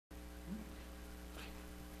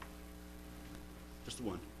Just the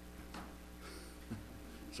one.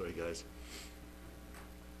 Sorry, guys.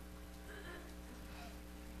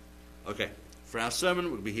 Okay, for our sermon,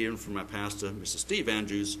 we'll be hearing from our pastor, Mr. Steve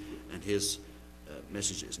Andrews, and his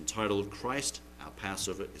message is entitled, Christ, our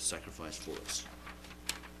Passover, is sacrificed for us.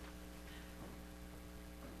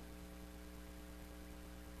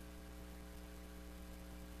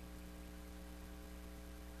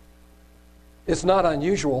 It's not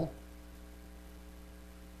unusual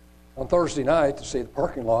on Thursday night to see the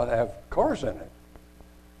parking lot have cars in it.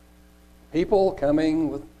 People coming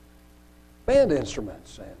with band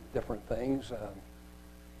instruments and different things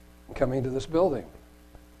coming to this building.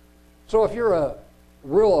 So if you're a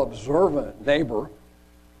real observant neighbor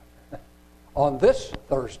on this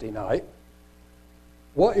Thursday night,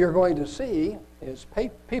 what you're going to see is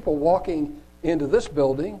people walking into this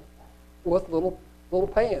building with little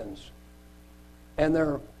pans. And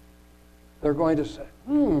they're going to say,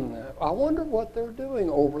 I wonder what they're doing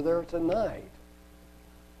over there tonight.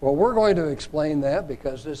 Well, we're going to explain that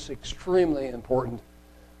because it's extremely important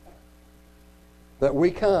that we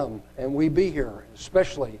come and we be here,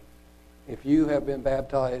 especially if you have been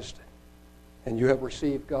baptized and you have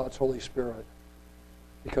received God's Holy Spirit.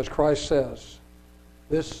 Because Christ says,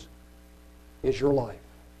 this is your life.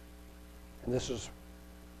 And this is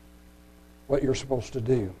what you're supposed to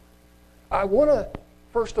do. I want to,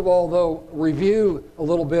 first of all, though, review a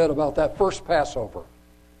little bit about that first Passover.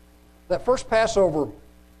 That first Passover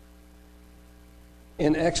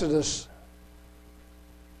in Exodus,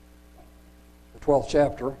 the 12th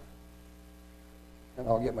chapter, and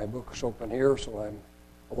I'll get my books open here so I'm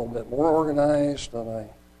a little bit more organized than I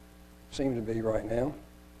seem to be right now.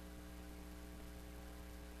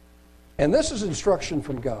 And this is instruction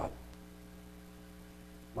from God.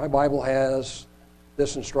 My Bible has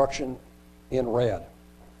this instruction in red.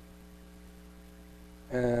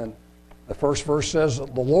 And the first verse says, the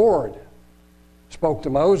Lord spoke to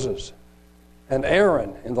Moses and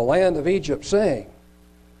Aaron in the land of Egypt, saying,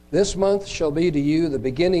 this month shall be to you the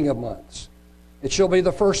beginning of months. It shall be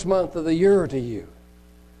the first month of the year to you.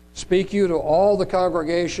 Speak you to all the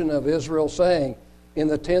congregation of Israel, saying, in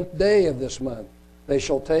the 10th day of this month they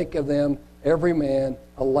shall take of them every man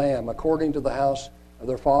a lamb, according to the house of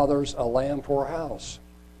their fathers, a lamb for a house.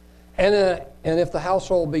 And if the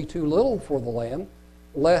household be too little for the lamb,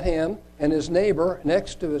 let him and his neighbor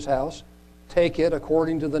next to his house take it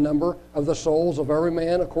according to the number of the souls of every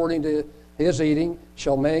man, according to his eating,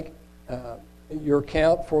 shall make your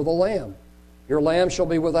count for the lamb. Your lamb shall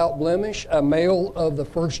be without blemish, a male of the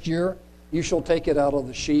first year. You shall take it out of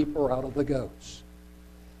the sheep or out of the goats.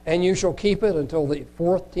 And you shall keep it until the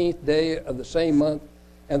 14th day of the same month,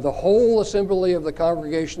 and the whole assembly of the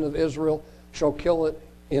congregation of Israel shall kill it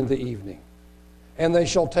in the evening. And they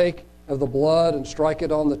shall take of the blood and strike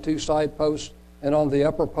it on the two side posts and on the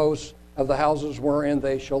upper posts of the houses wherein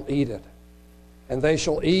they shall eat it. And they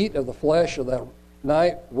shall eat of the flesh of that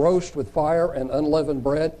night, roast with fire and unleavened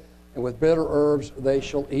bread, and with bitter herbs they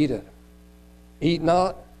shall eat it. Eat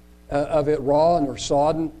not of it raw nor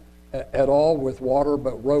sodden at all with water,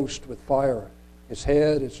 but roast with fire, its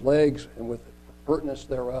head, its legs, and with the pertness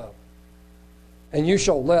thereof. And you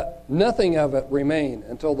shall let nothing of it remain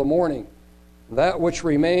until the morning. That which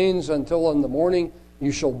remains until in the morning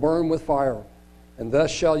you shall burn with fire. And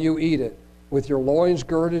thus shall you eat it, with your loins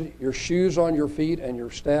girded, your shoes on your feet, and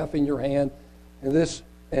your staff in your hand.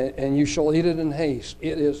 And you shall eat it in haste.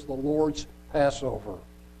 It is the Lord's Passover.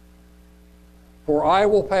 For I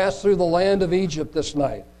will pass through the land of Egypt this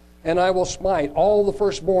night, and I will smite all the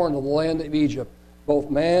firstborn of the land of Egypt, both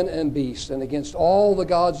man and beast. And against all the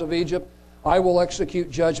gods of Egypt I will execute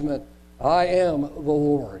judgment. I am the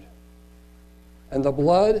Lord. And the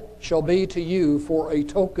blood shall be to you for a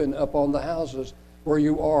token upon the houses where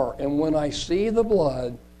you are. And when I see the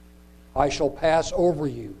blood, I shall pass over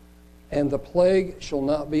you, and the plague shall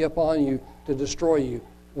not be upon you to destroy you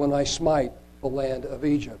when I smite the land of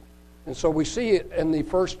Egypt. And so we see it in the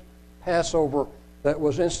first Passover that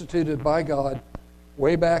was instituted by God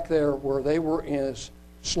way back there where they were as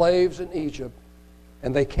slaves in Egypt.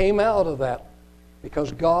 And they came out of that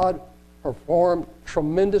because God performed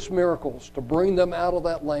tremendous miracles to bring them out of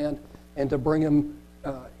that land and to bring them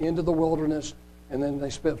into the wilderness. And then they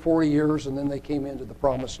spent 40 years, and then they came into the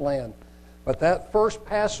promised land. But that first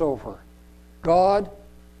Passover, God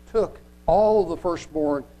took all of the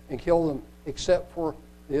firstborn and killed them except for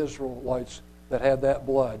the Israelites that had that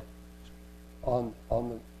blood on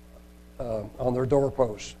their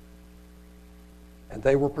doorposts. And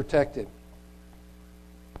they were protected.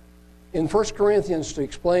 In 1 Corinthians, to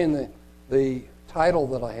explain the title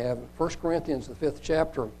that I have, 1 Corinthians, the 5th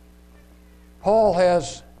chapter, Paul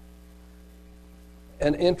has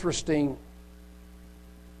an interesting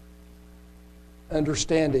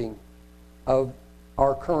understanding of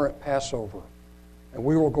our current Passover. And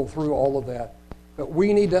we will go through all of that. But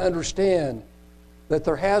we need to understand that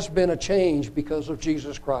there has been a change because of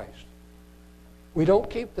Jesus Christ. We don't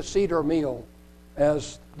keep the Seder meal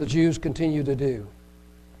as the Jews continue to do,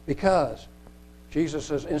 because Jesus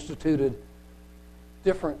has instituted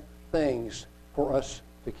different things for us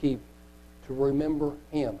to keep, to remember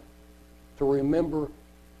Him, to remember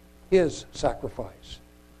His sacrifice.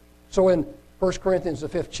 So in 1 Corinthians, the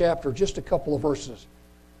 5th chapter, just a couple of verses,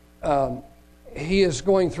 he is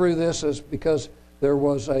going through this as because there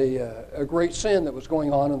was a great sin that was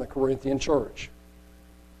going on in the Corinthian church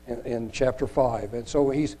in chapter 5. And so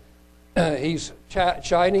he's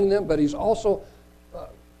chiding them, but he's also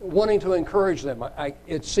wanting to encourage them.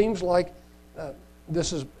 It seems like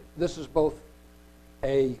this is both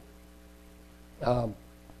a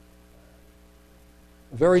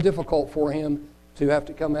very difficult for him to have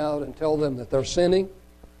to come out and tell them that they're sinning,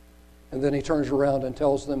 and then he turns around and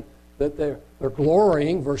tells them that they're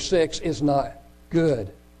glorying, verse 6, is not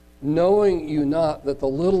good, knowing you not that the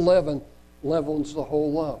little leaven leavens the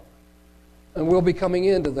whole lump. And we'll be coming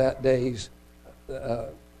into that days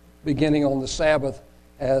beginning on the Sabbath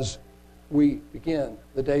as we begin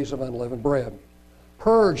the days of unleavened bread.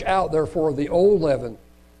 Purge out, therefore, the old leaven,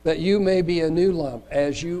 that you may be a new lump,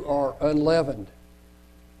 as you are unleavened.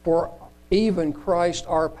 For even Christ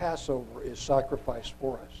our Passover is sacrificed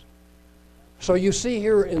for us. So you see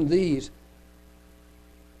here in these,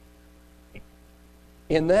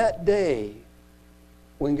 in that day,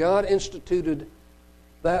 when God instituted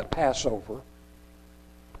that Passover,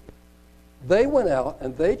 they went out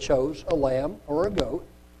and they chose a lamb or a goat.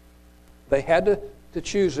 They had to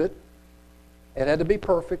choose it. It had to be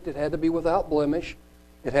perfect. It had to be without blemish.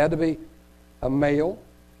 It had to be a male.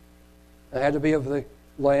 It had to be of the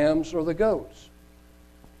lambs or the goats.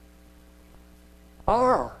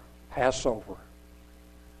 Our Passover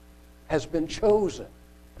has been chosen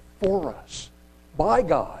for us by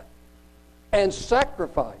God and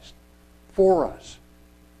sacrificed for us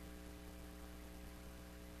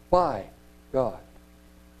by God.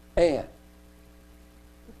 And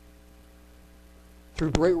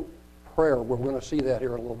through great prayer, we're going to see that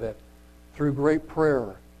here in a little bit, through great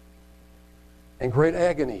prayer and great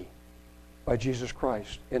agony by Jesus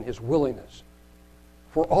Christ in His willingness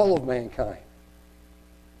for all of mankind.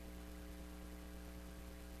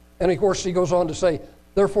 And of course, he goes on to say,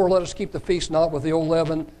 therefore let us keep the feast not with the old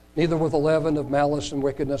leaven, neither with the leaven of malice and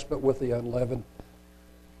wickedness, but with the unleavened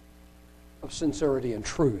of sincerity and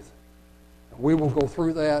truth. And we will go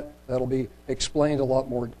through that. That'll be explained a lot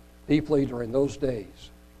more deeply during those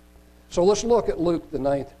days. So let's look at Luke, the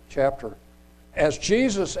 9th chapter. As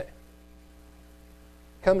Jesus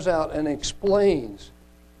comes out and explains,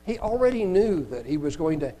 he already knew that he was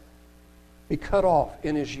going to be cut off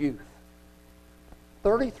in his youth.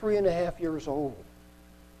 33 and a half years old.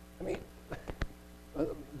 I mean,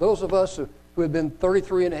 those of us who had been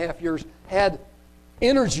 33 and a half years had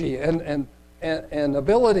energy and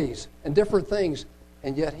abilities and different things,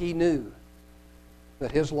 and yet he knew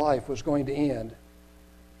that his life was going to end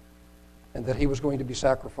and that he was going to be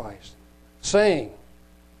sacrificed, saying,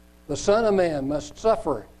 the Son of Man must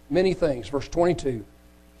suffer many things. Verse 22,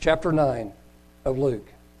 chapter 9 of Luke.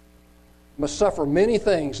 Must suffer many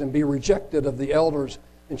things and be rejected of the elders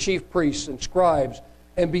and chief priests and scribes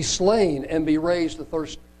and be slain and be raised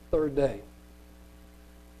the third day.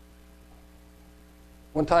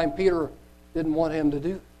 One time Peter didn't want him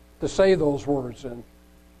to say those words, and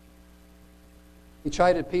he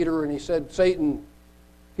chided Peter and he said, Satan,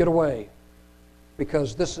 get away,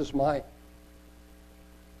 because this is what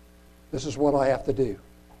I have to do.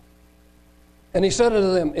 And he said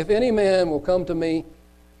unto them, if any man will come to me,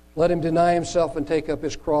 let him deny himself and take up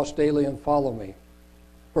his cross daily and follow me.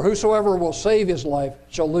 For whosoever will save his life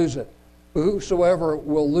shall lose it. But whosoever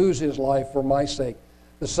will lose his life for my sake,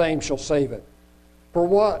 the same shall save it. For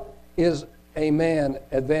what is a man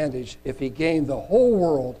advantage if he gain the whole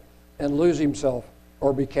world and lose himself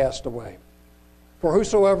or be cast away? For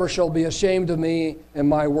whosoever shall be ashamed of me and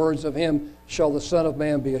my words, of him shall the Son of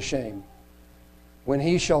Man be ashamed, when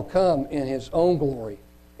he shall come in his own glory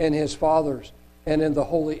and his Father's and in the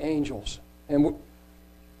holy angels, and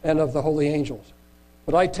of the holy angels.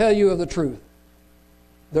 But I tell you of the truth,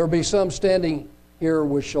 there be some standing here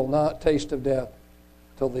which shall not taste of death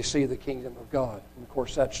till they see the kingdom of God. And of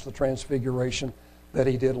course, that's the transfiguration that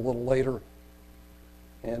he did a little later,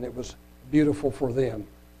 and it was beautiful for them.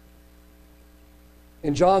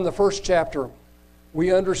 In John, the 1st chapter,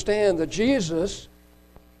 we understand that Jesus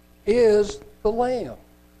is the Lamb.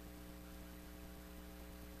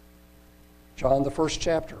 John, the first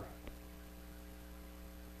chapter.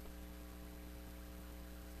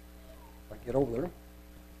 If I get over there.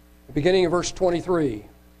 Beginning of verse 23.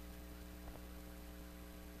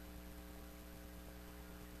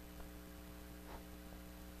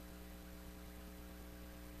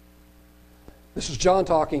 This is John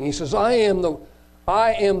talking. He says, I am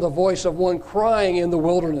the voice of one crying in the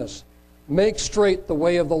wilderness. Make straight the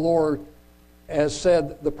way of the Lord, as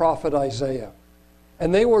said the prophet Isaiah.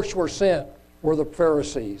 And they which were sent were the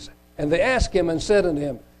Pharisees. And they asked him and said unto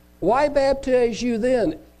him, Why baptize you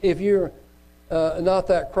then, if you're not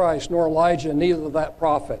that Christ, nor Elijah, neither that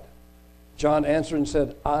prophet? John answered and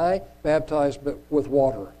said, I baptize but with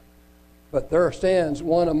water. But there stands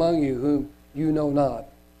one among you whom you know not.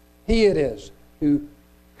 He it is who,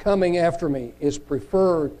 coming after me, is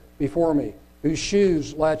preferred before me, whose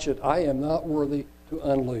shoes latchet I am not worthy to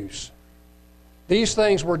unloose. These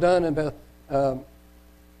things were done in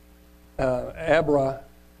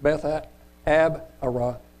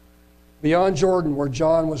Beth-Abra, beyond Jordan, where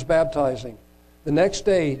John was baptizing. The next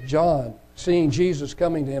day, John, seeing Jesus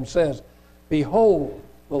coming to him, says, Behold,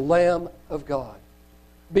 the Lamb of God.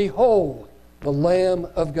 Behold, the Lamb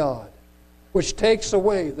of God, which takes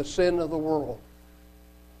away the sin of the world.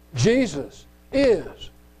 Jesus is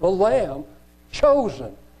the Lamb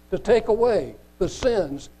chosen to take away the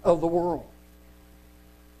sins of the world.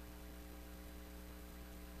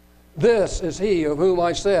 This is he of whom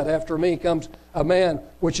I said, After me comes a man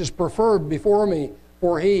which is preferred before me,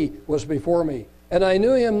 for he was before me. And I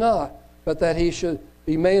knew him not, but that he should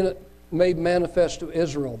be made manifest to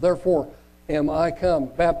Israel. Therefore am I come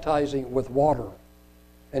baptizing with water.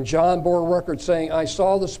 And John bore record, saying, I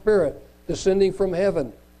saw the Spirit descending from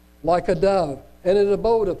heaven like a dove, and it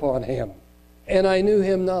abode upon him. And I knew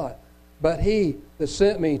him not, but he that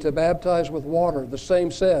sent me to baptize with water, the same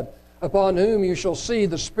said, Upon whom you shall see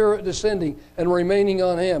the Spirit descending and remaining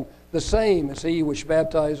on him, the same is he which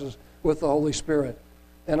baptizes with the Holy Spirit.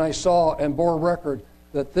 And I saw and bore record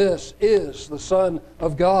that this is the Son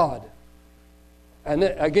of God. And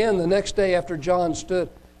again, the next day after John stood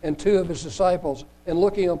and two of his disciples, and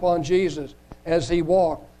looking upon Jesus as he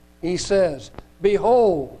walked, he says,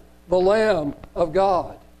 Behold, the Lamb of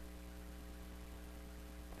God.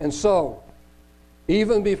 And so,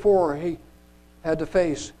 even before he had to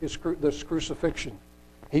face this crucifixion,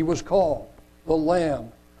 he was called the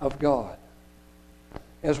Lamb of God.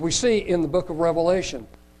 As we see in the book of Revelation,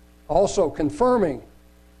 also confirming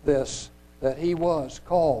this, that he was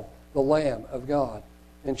called the Lamb of God.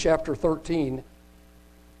 In chapter 13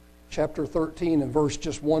 and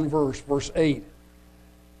verse 8.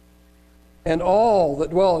 And all that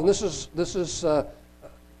dwell, and this is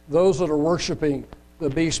those that are worshiping the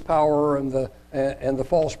beast power and the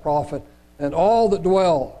false prophet, and all that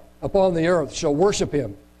dwell upon the earth shall worship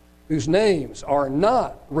him, whose names are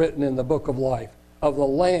not written in the book of life of the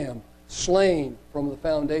Lamb slain from the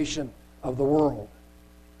foundation of the world.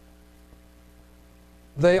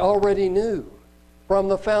 They already knew from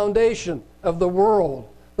the foundation of the world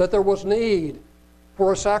that there was need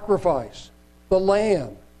for a sacrifice, the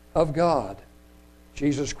Lamb of God,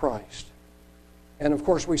 Jesus Christ. And of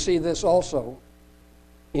course we see this also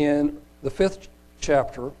in the 5th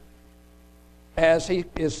chapter as he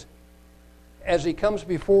comes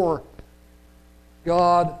before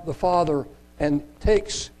God the Father and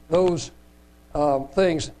takes those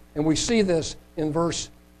things, and we see this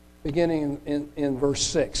beginning in verse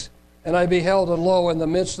 6. And I beheld, and lo, in the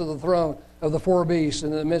midst of the throne of the four beasts,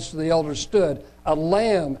 and in the midst of the elders stood a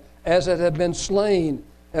lamb as it had been slain,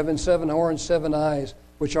 having 7 horns, 7 eyes,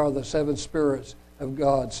 which are the 7 spirits of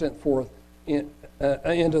God sent forth into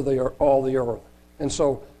all the earth. And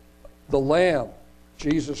so the Lamb,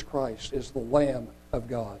 Jesus Christ, is the Lamb of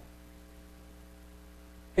God.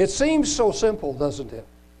 It seems so simple, doesn't it?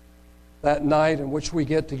 That night in which we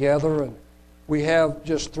get together and we have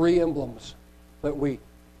just 3 emblems that we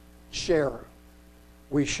share.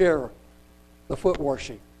 We share the foot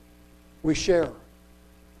washing. We share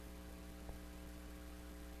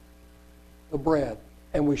the bread,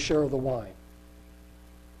 and we share the wine.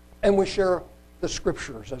 And we share the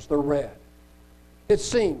scriptures as they're read. It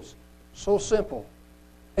seems so simple,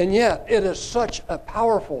 and yet it is such a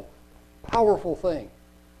powerful, powerful thing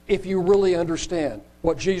if you really understand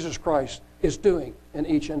what Jesus Christ is doing in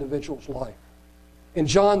each individual's life. In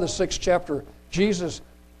John, the 6th chapter, Jesus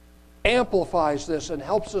amplifies this and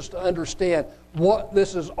helps us to understand what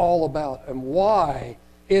this is all about and why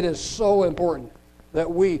it is so important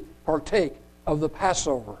that we partake of the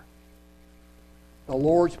Passover, the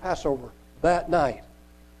Lord's Passover, that night.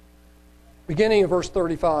 Beginning in verse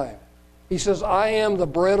 35, he says, I am the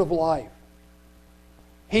bread of life.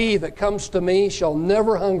 He that comes to me shall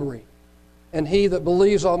never hunger, and he that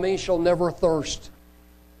believes on me shall never thirst.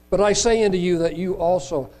 But I say unto you that you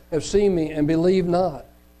also have seen me and believe not.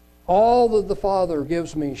 All that the Father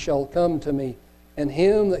gives me shall come to me, and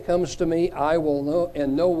him that comes to me I will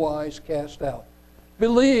in no wise cast out.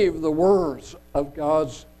 Believe the words of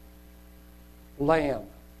God's Lamb.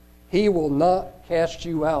 He will not cast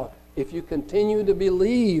you out if you continue to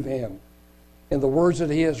believe him in the words that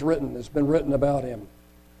he has written, that's been written about him.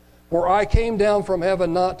 For I came down from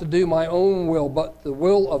heaven not to do my own will, but the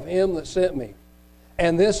will of him that sent me.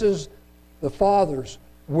 And this is the Father's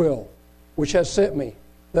will, which has sent me,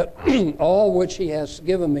 that all which he has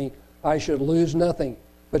given me I should lose nothing,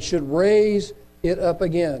 but should raise it up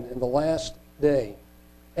again in the last day.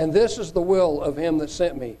 And this is the will of him that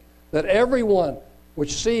sent me, that everyone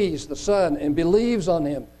which sees the Son and believes on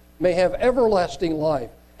him may have everlasting life,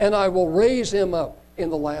 and I will raise him up in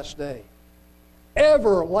the last day.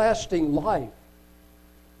 Everlasting life.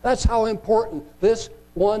 That's how important this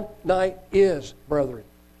one night is, brethren.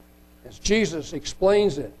 As Jesus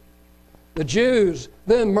explains it. The Jews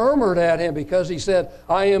then murmured at him because he said,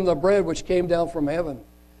 I am the bread which came down from heaven.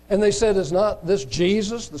 And they said, is not this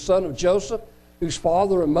Jesus, the son of Joseph, whose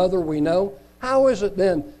father and mother we know? How is it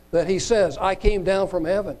then that he says, I came down from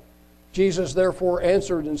heaven? Jesus therefore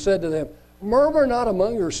answered and said to them, murmur not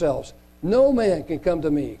among yourselves. No man can come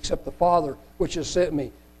to me except the Father which has sent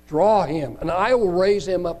me. Draw him, and I will raise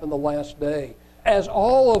him up in the last day. As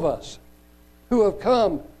all of us who have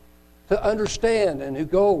come to understand and who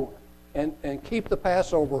go and keep the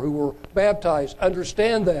Passover, who were baptized,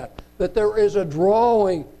 understand that there is a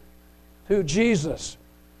drawing to Jesus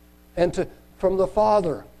and from the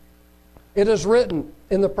Father. It is written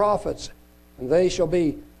in the prophets, and they shall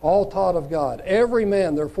be all taught of God. Every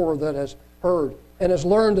man, therefore, that has heard and has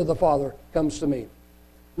learned of the Father comes to me.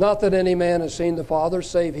 Not that any man has seen the Father,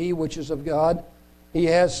 save he which is of God. He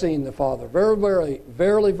has seen the Father. Verily,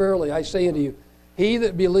 verily, verily, I say unto you, he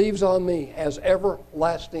that believes on me has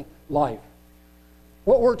everlasting life.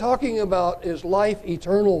 What we're talking about is life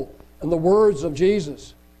eternal in the words of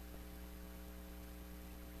Jesus.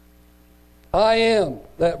 I am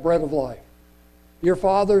that bread of life. Your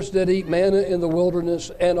fathers did eat manna in the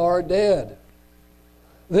wilderness and are dead.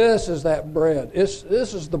 This is that bread. This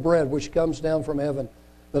is the bread which comes down from heaven,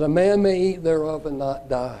 that a man may eat thereof and not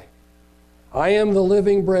die. I am the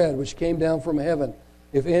living bread which came down from heaven.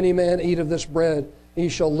 If any man eat of this bread, he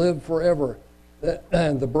shall live forever.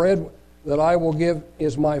 And the bread that I will give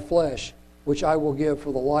is my flesh, which I will give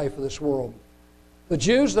for the life of this world. The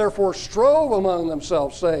Jews therefore strove among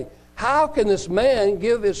themselves, saying, how can this man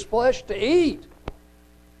give his flesh to eat?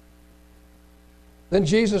 Then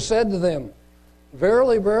Jesus said to them,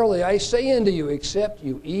 verily, verily, I say unto you, except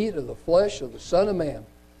you eat of the flesh of the Son of Man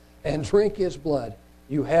and drink his blood,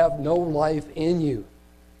 you have no life in you.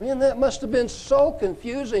 Man, that must have been so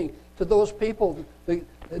confusing to those people,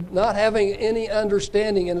 not having any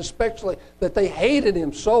understanding, and especially that they hated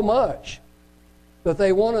him so much that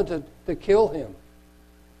they wanted to kill him.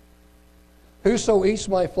 Whoso eats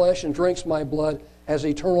my flesh and drinks my blood has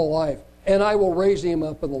eternal life, and I will raise him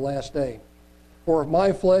up in the last day. For if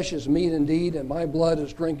my flesh is meat indeed, and my blood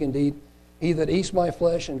is drink indeed, he that eats my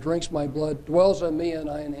flesh and drinks my blood dwells in me, and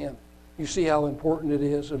I in him. You see how important it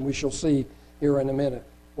is, and we shall see here in a minute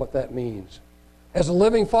what that means. As the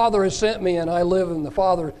living Father has sent me, and I live in the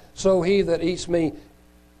Father, so he that eats me,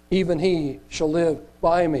 even he shall live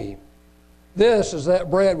by me. This is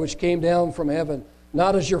that bread which came down from heaven,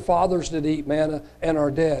 not as your fathers did eat manna and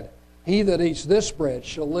are dead. He that eats this bread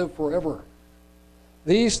shall live forever.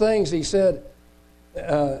 These things he said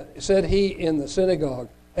he in the synagogue,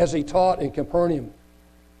 as he taught in Capernaum.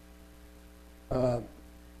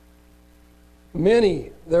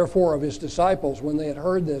 Many, therefore, of his disciples, when they had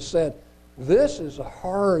heard this, said, this is a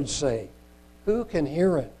hard saying. Who can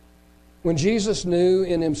hear it? When Jesus knew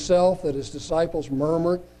in himself that his disciples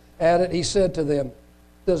murmured at it, he said to them,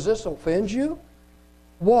 does this offend you?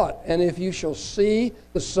 What? And if you shall see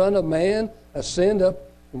the Son of Man ascend up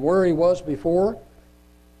from where he was before,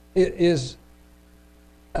 it is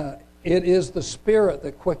the Spirit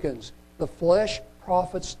that quickens. The flesh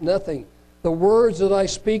profits nothing. The words that I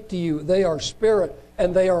speak to you, they are spirit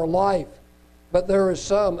and they are life. But there is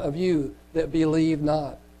some of you that believe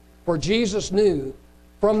not. For Jesus knew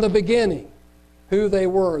from the beginning who they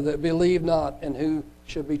were that believed not and who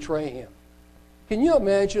should betray him. Can you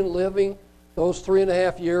imagine living those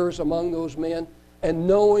 3.5 years among those men and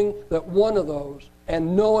knowing that one of those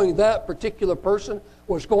and knowing that particular person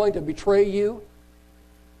was going to betray you?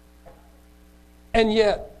 And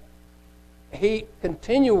yet, he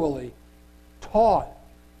continually taught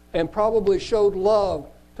and probably showed love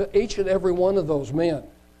to each and every one of those men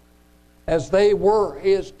as they were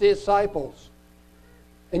his disciples.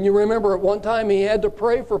 And you remember at one time he had to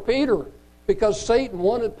pray for Peter because Satan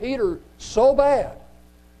wanted Peter so bad.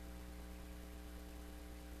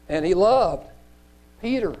 And he loved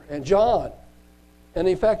Peter and John. And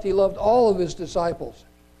in fact, he loved all of his disciples.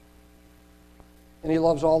 And he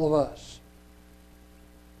loves all of us.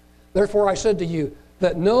 Therefore I said to you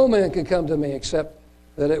that no man can come to me except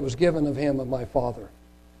that it was given of him of my Father.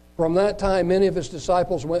 From that time many of his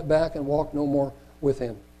disciples went back and walked no more with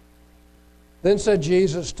him. Then said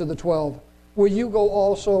Jesus to the 12, will you go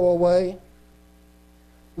also away?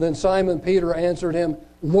 Then Simon Peter answered him,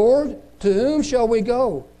 Lord, to whom shall we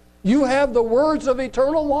go? You have the words of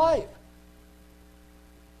eternal life.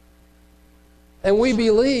 And we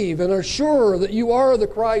believe and are sure that you are the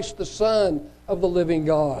Christ, the Son of the living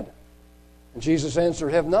God. And Jesus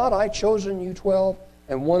answered, have not I chosen you 12,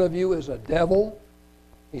 and one of you is a devil?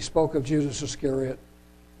 He spoke of Judas Iscariot,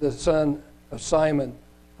 the son of Simon,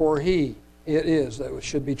 for he it is that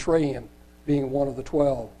should betray him, being one of the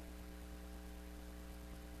 12.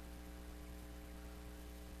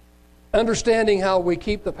 Understanding how we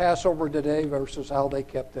keep the Passover today versus how they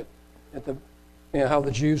kept it, how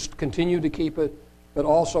the Jews continue to keep it, but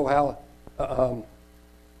also how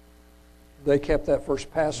they kept that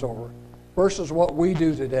first Passover versus what we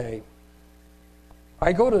do today.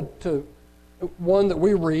 I go to one that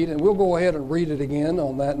we read, and we'll go ahead and read it again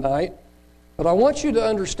on that night. But I want you to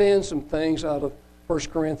understand some things out of 1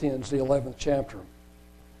 Corinthians, the 11th chapter.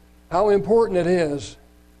 How important it is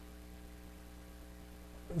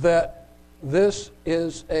that this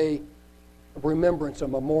is a remembrance, a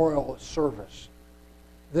memorial service.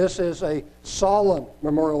 This is a solemn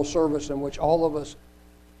memorial service in which all of us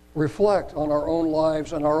reflect on our own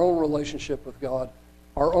lives and our own relationship with God,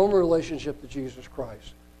 our own relationship to Jesus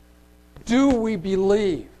Christ. Do we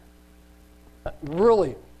believe,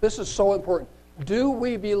 really, this is so important, do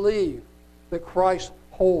we believe that Christ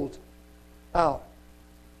holds out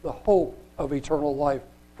the hope of eternal life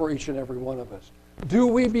for each and every one of us? Do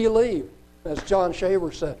we believe, as John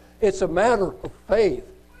Shaver said, it's a matter of faith,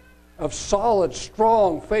 of solid,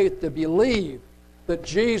 strong faith to believe that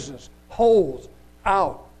Jesus holds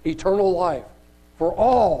out eternal life for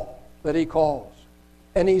all that he calls.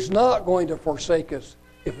 And he's not going to forsake us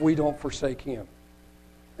if we don't forsake him.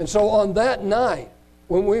 And so on that night,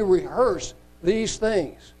 when we rehearse these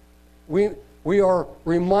things, we are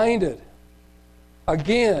reminded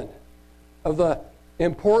again of the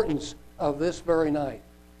importance of this very night,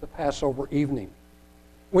 the Passover evening.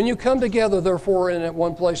 When you come together, therefore, in at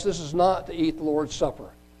one place, this is not to eat the Lord's Supper.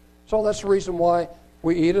 So that's the reason why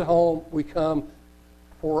we eat at home. We come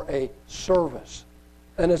for a service,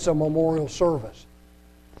 and it's a memorial service.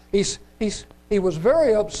 He was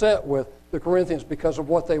very upset with the Corinthians because of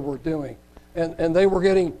what they were doing. And they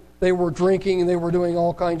were drinking, and they were doing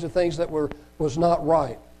all kinds of things that was not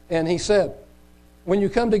right. And he said, when you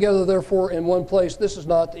come together, therefore, in one place, this is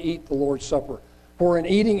not to eat the Lord's Supper. For in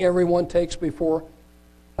eating, everyone takes before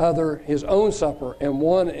other his own supper, and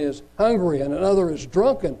one is hungry, and another is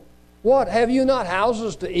drunken. What? Have you not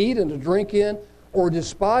houses to eat and to drink in? Or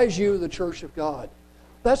despise you the church of God?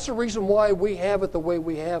 That's the reason why we have it the way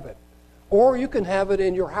we have it. Or you can have it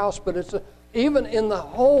in your house, but even in the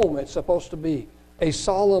home, it's supposed to be a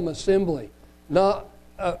solemn assembly, not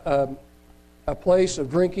a place of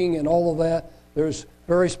drinking and all of that. There's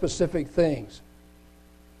very specific things.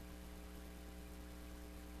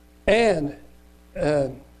 And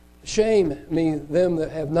shame me them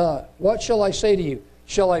that have not. What shall I say to you?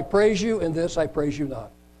 Shall I praise you? In this I praise you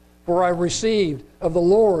not. For I received of the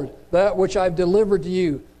Lord that which I've delivered to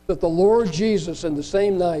you, that the Lord Jesus, in the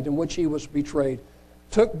same night in which he was betrayed,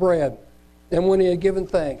 took bread, and when he had given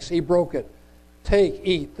thanks, he broke it. Take,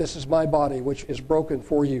 eat, this is my body, which is broken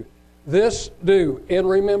for you. This do in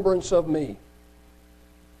remembrance of me.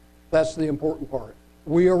 That's the important part.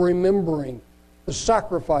 We are remembering the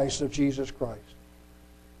sacrifice of Jesus Christ.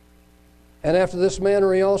 And after this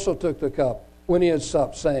manner he also took the cup when he had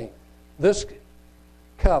supped, saying, this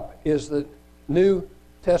cup is the New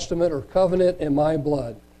Testament or covenant in my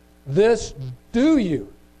blood. This do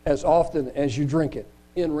you as often as you drink it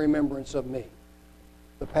in remembrance of me.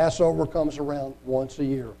 The Passover comes around once a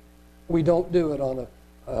year. We don't do it on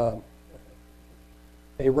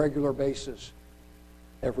a regular basis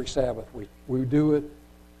every Sabbath. We do it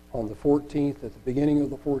on the 14th, at the beginning of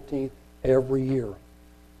the 14th, every year.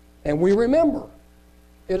 And we remember.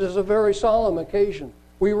 It is a very solemn occasion.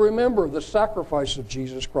 We remember the sacrifice of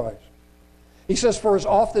Jesus Christ. He says, for as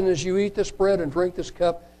often as you eat this bread and drink this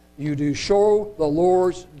cup, you do show the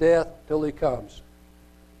Lord's death till he comes.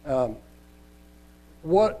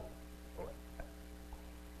 when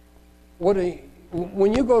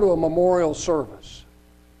you go to a memorial service,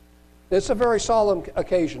 it's a very solemn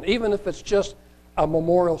occasion, even if it's just a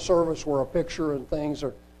memorial service where a picture and things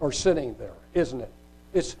are sitting there, isn't it?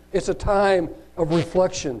 It's a time of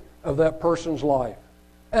reflection of that person's life.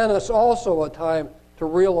 And it's also a time to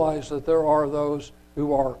realize that there are those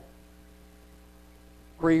who are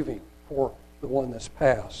grieving for the one that's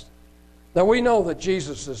passed. Now, we know that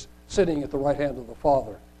Jesus is sitting at the right hand of the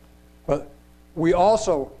Father, but we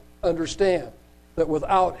also understand that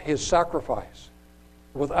without his sacrifice,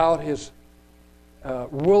 without his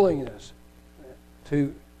willingness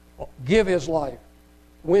to give his life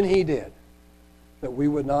when he did, that we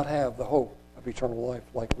would not have the hope of eternal life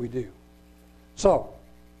like we do. So,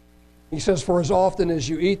 he says, for as often as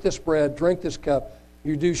you eat this bread, drink this cup,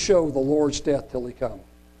 you do show the Lord's death till he come.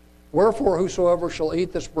 Wherefore, whosoever shall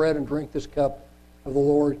eat this bread and drink this cup of the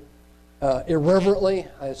Lord irreverently,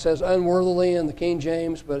 it says unworthily in the King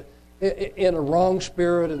James, but in a wrong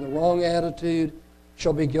spirit, in the wrong attitude,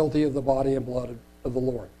 shall be guilty of the body and blood of the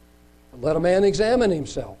Lord. But let a man examine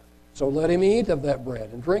himself, so let him eat of that bread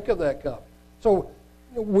and drink of that cup. So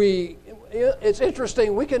it's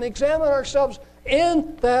interesting, we can examine ourselves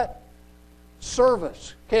in that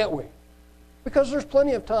service, can't we? Because there's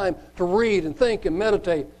plenty of time to read and think and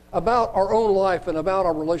meditate about our own life and about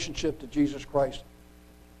our relationship to Jesus Christ.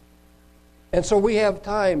 And so we have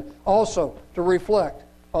time also to reflect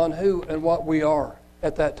on who and what we are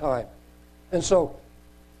at that time. And so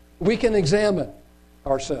we can examine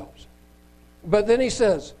ourselves. But then he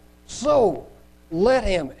says, so let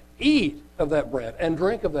him eat of that bread and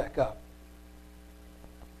drink of that cup.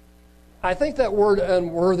 I think that word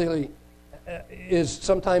unworthily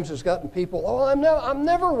sometimes has gotten people, I'm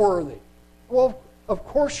never worthy. Well, of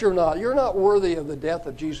course you're not. You're not worthy of the death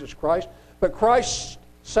of Jesus Christ. But Christ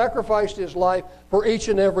sacrificed his life for each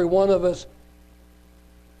and every one of us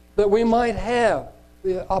that we might have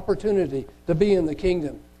the opportunity to be in the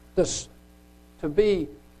kingdom, to be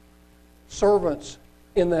servants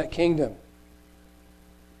in that kingdom.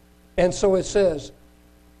 And so it says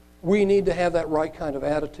we need to have that right kind of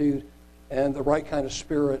attitude and the right kind of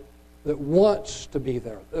spirit that wants to be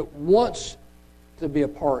there, that wants to be a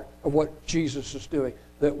part of what Jesus is doing,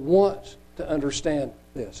 that wants to understand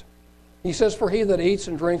this. He says, for he that eats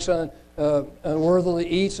and drinks unworthily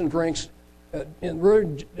eats and drinks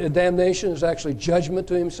in damnation is actually judgment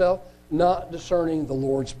to himself, not discerning the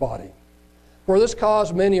Lord's body. For this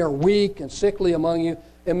cause many are weak and sickly among you,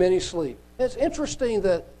 and many sleep. It's interesting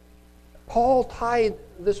that Paul tied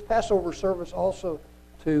this Passover service also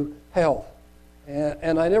to health.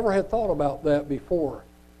 And I never had thought about that before.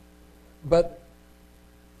 But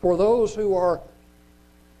for those who are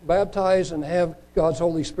baptized and have God's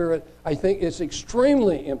Holy Spirit, I think it's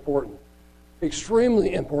extremely important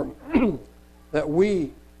that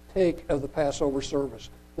we take of the Passover service,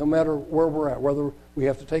 no matter where we're at, whether we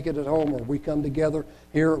have to take it at home or we come together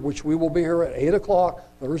here, which we will be here at 8 o'clock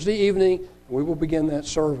Thursday evening, and we will begin that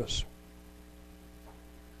service.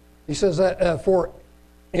 He says that for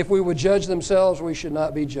if we would judge themselves, we should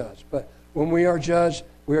not be judged. But when we are judged,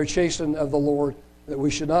 we are chastened of the Lord, that we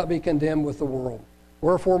should not be condemned with the world.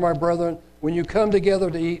 Wherefore, my brethren, when you come together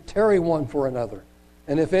to eat, tarry one for another.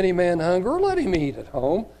 And if any man hunger, let him eat at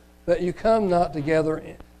home, that you come not together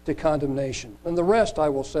to condemnation. And the rest I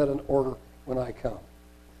will set in order when I come.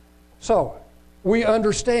 So, we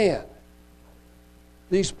understand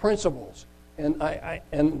these principles.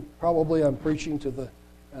 And probably I'm preaching to the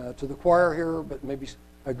choir here, but maybe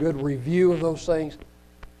a good review of those things.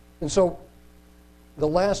 And so, the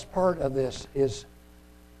last part of this is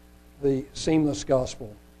the seamless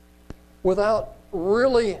gospel. Without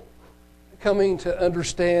really coming to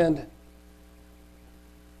understand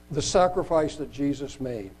the sacrifice that Jesus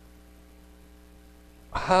made,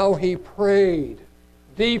 how he prayed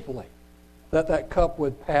deeply that that cup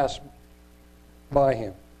would pass by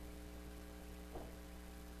him,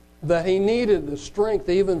 that he needed the strength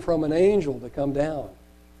even from an angel to come down,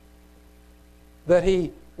 that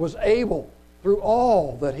he was able, through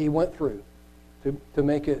all that he went through, to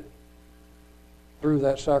make it through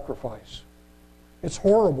that sacrifice. It's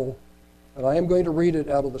horrible, but I am going to read it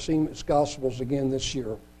out of the Seamless Gospels again this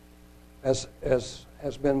year, as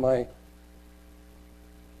has been my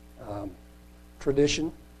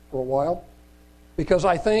tradition for a while, because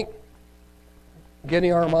I think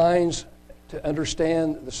getting our minds to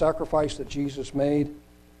understand the sacrifice that Jesus made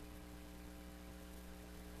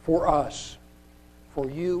for us, for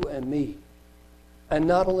you and me, and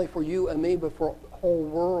not only for you and me, but for the whole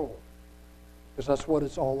world, because that's what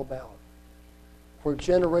it's all about. For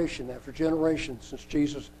generation after generation since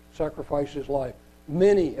Jesus sacrificed his life,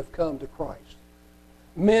 many have come to Christ.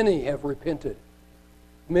 Many have repented.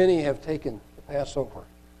 Many have taken the Passover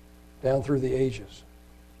down through the ages.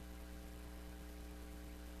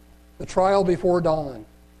 The trial before dawn,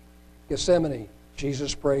 Gethsemane,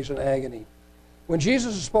 Jesus prays in agony. When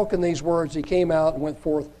Jesus had spoken these words, he came out and went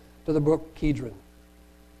forth to the brook Kidron,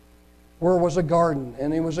 where was a garden,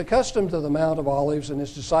 and he was accustomed to the Mount of Olives, and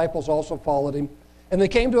his disciples also followed him. And they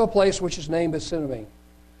came to a place which is named Bethsany,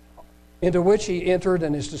 into which he entered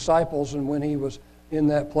and his disciples, and when he was in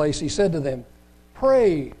that place, he said to them,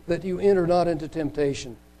 "Pray that you enter not into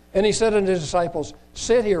temptation." And he said unto his disciples,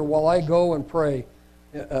 "Sit here while I go and pray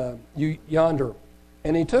yonder."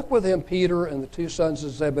 And he took with him Peter and the two sons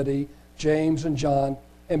of Zebedee, James and John,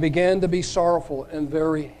 and began to be sorrowful and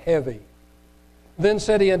very heavy. Then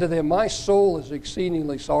said he unto them, "My soul is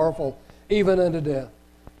exceedingly sorrowful, even unto death.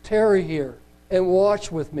 Tarry here and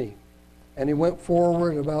watch with me." And he went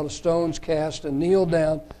forward about a stone's cast and kneeled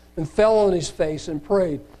down and fell on his face and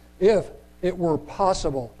prayed, if it were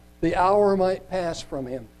possible, the hour might pass from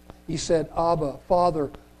him. He said, "Abba, Father,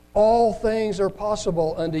 all things are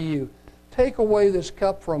possible unto you. Take away this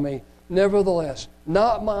cup from me. Nevertheless,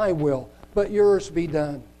 not my will, but yours be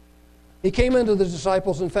done." He came unto the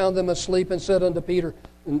disciples and found them asleep and said unto Peter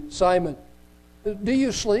and Simon, "Do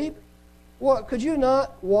you sleep? What, could you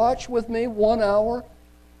not watch with me 1 hour?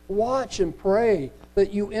 Watch and pray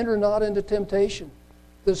that you enter not into temptation.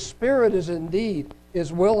 The spirit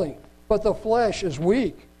is willing, but the flesh is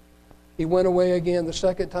weak." He went away again the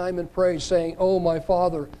second time and prayed, saying, "O my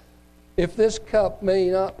Father, if this cup may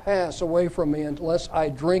not pass away from me unless I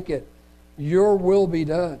drink it, your will be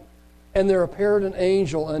done." And there appeared an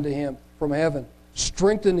angel unto him from heaven,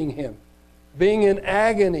 strengthening him. Being in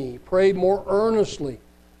agony, he prayed more earnestly,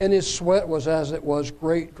 and his sweat was as it was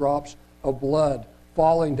great drops of blood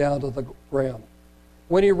falling down to the ground.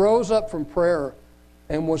 When he rose up from prayer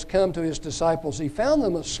and was come to his disciples, he found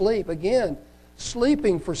them asleep again,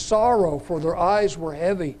 sleeping for sorrow, for their eyes were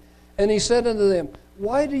heavy. And he said unto them,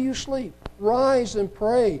 "Why do you sleep? Rise and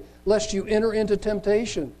pray, lest you enter into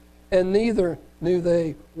temptation." And neither knew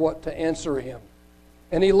they what to answer him.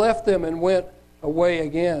 And he left them and went away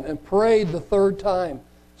again and prayed the third time,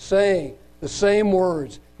 saying the same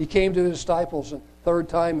words. He came to his disciples the third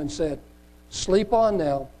time and said, "Sleep on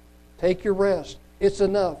now, take your rest. It's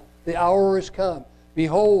enough. The hour is come.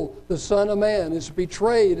 Behold, the Son of Man is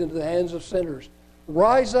betrayed into the hands of sinners.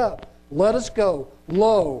 Rise up, let us go.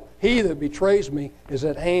 Lo, he that betrays me is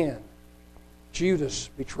at hand." Judas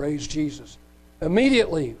betrays Jesus.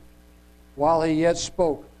 Immediately, while he yet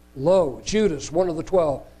spoke, lo, Judas, one of the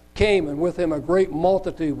 12, came, and with him a great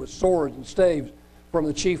multitude with swords and staves from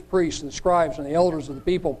the chief priests and the scribes and the elders of the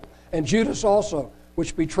people. And Judas also,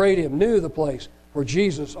 which betrayed him, knew the place, for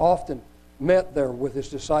Jesus often met there with his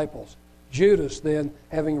disciples. Judas then,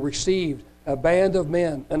 having received a band of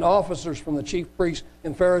men and officers from the chief priests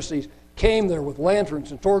and Pharisees, came there with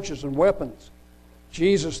lanterns and torches and weapons.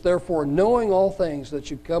 Jesus, therefore, knowing all things that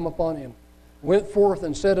should come upon him, went forth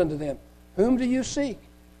and said unto them, "Whom do you seek?"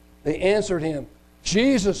 They answered him,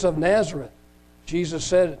 "Jesus of Nazareth." Jesus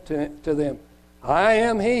said to them, "I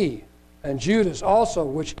am he." And Judas also,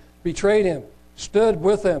 which betrayed him, stood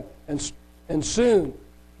with them, and soon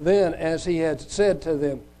then, as he had said to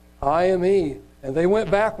them, "I am he," and they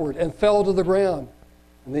went backward and fell to the ground.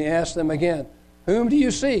 And they asked them again, "Whom do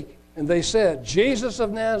you seek?" And they said, "Jesus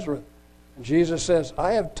of Nazareth." And Jesus says,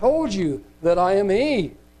 "I have told you that I am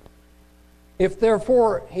he. If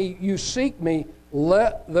therefore you seek me,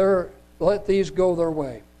 let these go their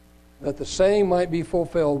way, that the saying might be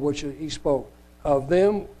fulfilled which he spoke. Of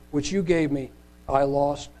them which you gave me, I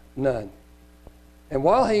lost none." And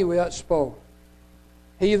while he yet spoke,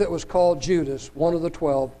 he that was called Judas, one of the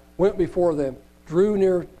 12, went before them, drew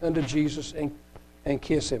near unto Jesus, and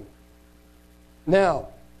kissed him. Now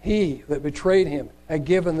he that betrayed him had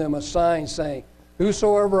given them a sign, saying,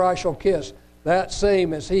 "Whosoever I shall kiss, that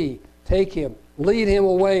same is he. Take him, lead him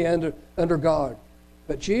away under guard."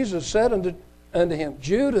 But Jesus said unto him,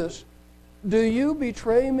 "Judas, do you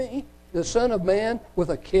betray me, the Son of Man, with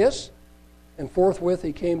a kiss?" And forthwith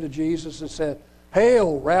he came to Jesus and said,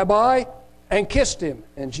 "Hail, Rabbi," and kissed him.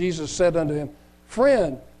 And Jesus said unto him,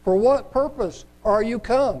 "Friend, for what purpose are you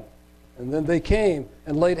come?" And then they came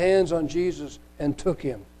and laid hands on Jesus and took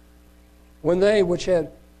him. When they which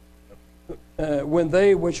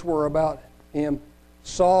were about him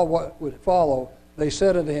saw what would follow, they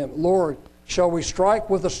said unto him, "Lord, shall we strike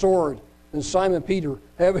with a sword?" And Simon Peter,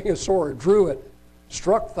 having a sword, drew it,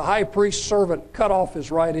 struck the high priest's servant, cut off his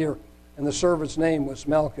right ear, and the servant's name was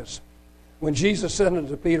Malchus. When Jesus said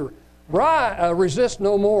unto Peter, "Resist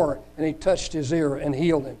no more," and he touched his ear and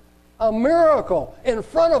healed him. a miracle in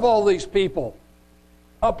front of all these people.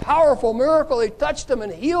 A powerful miracle. He touched him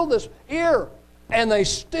and healed his ear. And they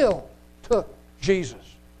still took Jesus.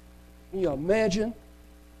 Can you imagine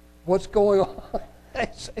what's going on?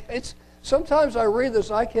 Sometimes I read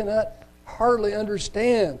this, I cannot hardly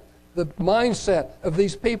understand the mindset of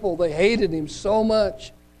these people. They hated him so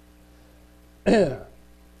much.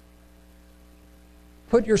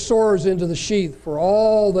 Put your swords into the sheath, for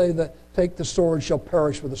all they that take the sword shall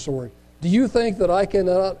perish with the sword. Do you think that I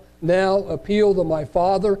cannot now appeal to my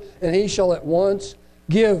Father, and he shall at once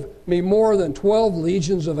give me more than 12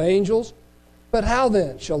 legions of angels? But how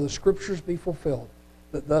then shall the Scriptures be fulfilled,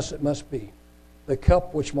 that thus it must be? The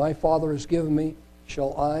cup which my Father has given me,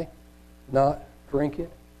 shall I not drink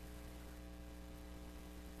it?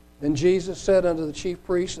 Then Jesus said unto the chief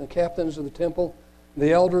priests and the captains of the temple,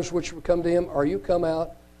 the elders which would come to him, are you come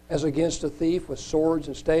out as against a thief with swords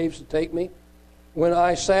and staves to take me? When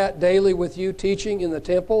I sat daily with you teaching in the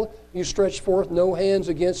temple, you stretched forth no hands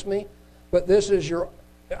against me. But this is your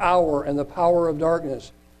hour and the power of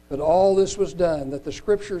darkness. But all this was done, that the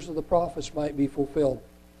Scriptures of the prophets might be fulfilled.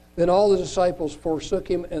 Then all the disciples forsook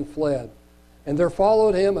him and fled. And there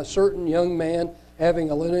followed him a certain young man, having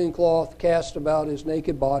a linen cloth cast about his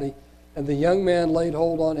naked body. And the young man laid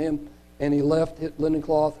hold on him, and he left his linen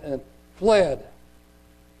cloth and fled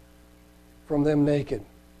from them naked.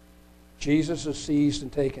 Jesus is seized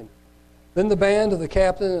and taken. Then the band of the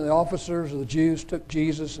captain and the officers of the Jews took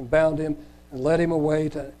Jesus and bound him and led him away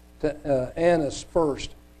to Annas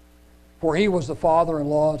first. For he was the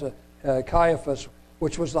father-in-law to Caiaphas,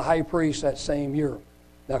 which was the high priest that same year.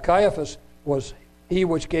 Now Caiaphas was he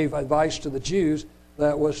which gave advice to the Jews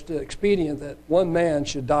that was expedient that one man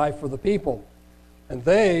should die for the people. And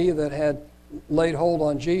they that had laid hold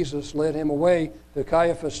on Jesus led him away to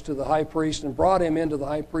Caiaphas to the high priest and brought him into the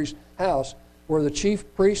high priest's house, where the chief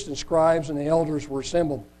priests and scribes and the elders were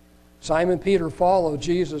assembled. Simon Peter followed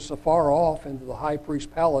Jesus afar off into the high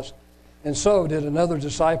priest's palace, and so did another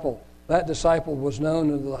disciple. That disciple was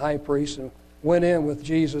known unto the high priest and went in with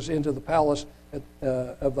Jesus into the palace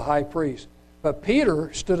of the high priest. But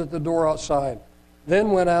Peter stood at the door outside.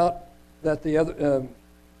 Then went out that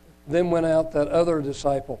other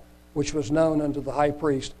disciple, which was known unto the high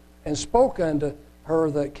priest, and spoke unto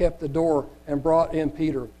her that kept the door, and brought in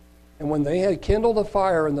Peter. And when they had kindled a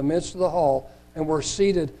fire in the midst of the hall, and were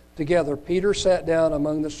seated together, Peter sat down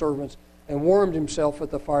among the servants, and warmed himself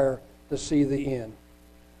at the fire to see the end.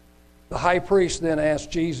 The high priest then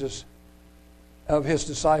asked Jesus of his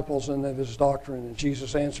disciples and of his doctrine, and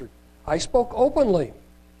Jesus answered, I spoke openly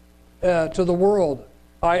to the world.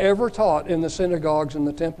 I ever taught in the synagogues and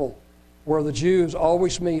the temple, where the Jews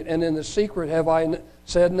always meet, and in the secret have I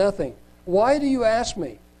said nothing. Why do you ask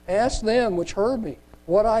me? Ask them which heard me,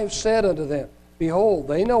 what I have said unto them. Behold,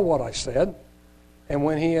 they know what I said. And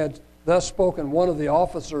when he had thus spoken, one of the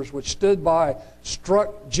officers which stood by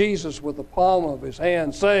struck Jesus with the palm of his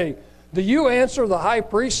hand, saying, Do you answer the high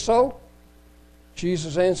priest so?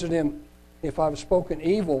 Jesus answered him, If I have spoken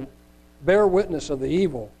evil, bear witness of the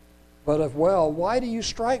evil. But if well, why do you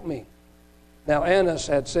strike me? Now Annas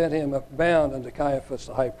had sent him bound unto Caiaphas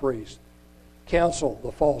the high priest. Counsel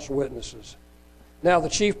the false witnesses. Now the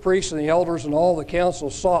chief priests and the elders and all the council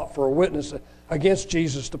sought for a witness against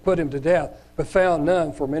Jesus to put him to death, but found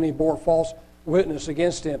none, for many bore false witness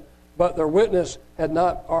against him. But their witness had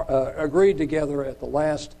not agreed together. At the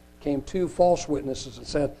last came two false witnesses and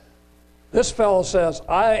said, This fellow says,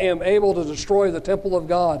 I am able to destroy the temple of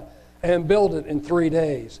God and build it in 3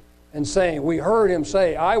 days. And saying, we heard him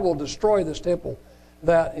say, I will destroy this temple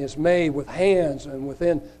that is made with hands, and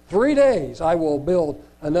within 3 days I will build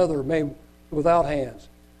another made without hands.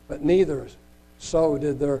 But neither so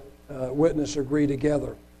did their witness agree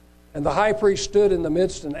together. And the high priest stood in the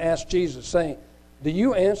midst and asked Jesus, saying, Do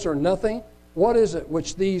you answer nothing? What is it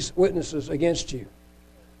which these witnesses against you?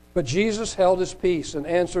 But Jesus held his peace and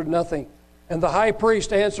answered nothing. And the high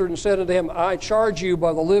priest answered and said unto him, I charge you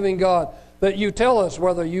by the living God, that you tell us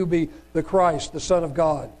whether you be the Christ, the Son of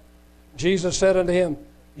God. Jesus said unto him,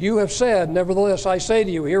 You have said, nevertheless I say to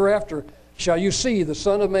you, hereafter shall you see the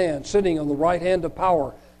Son of Man sitting on the right hand of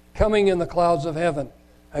power, coming in the clouds of heaven.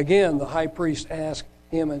 Again the high priest asked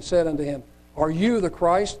him and said unto him, Are you the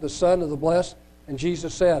Christ, the Son of the Blessed? And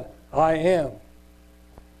Jesus said, I am.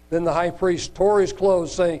 Then the high priest tore his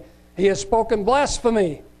clothes, saying, He has spoken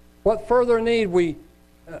blasphemy. What further need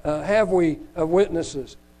have we of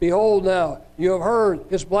witnesses? Behold now, you have heard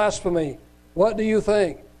his blasphemy. What do you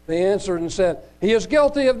think? They answered and said, He is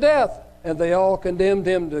guilty of death. And they all condemned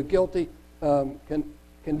him to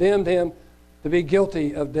be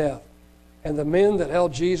guilty of death. And the men that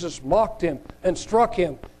held Jesus mocked him and struck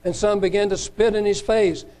him, and some began to spit in his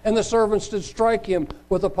face, and the servants did strike him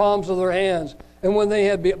with the palms of their hands. And when they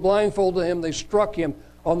had blindfolded him, they struck him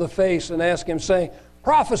on the face and asked him, saying,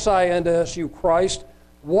 Prophesy unto us, you Christ.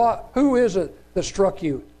 Who is it that struck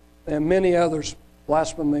you? And many others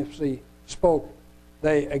blasphemously spoke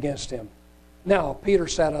they against him. Now Peter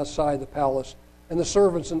sat outside the palace, and the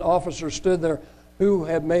servants and officers stood there, who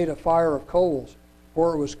had made a fire of coals,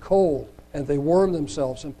 for it was cold, and they warmed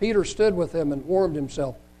themselves. And Peter stood with them and warmed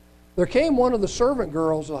himself. There came one of the servant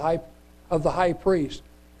girls of the high priest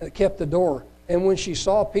that kept the door. And when she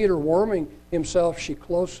saw Peter warming himself, she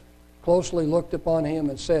closely looked upon him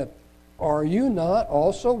and said, Are you not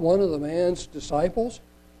also one of the man's disciples?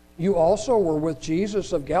 You also were with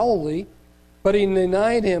Jesus of Galilee. But he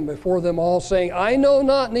denied him before them all, saying, I know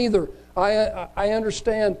not neither. I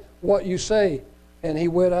understand what you say. And he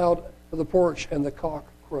went out of the porch, and the cock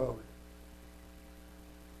crowed,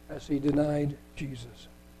 as he denied Jesus.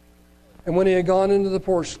 And when he had gone into the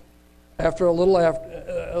porch, a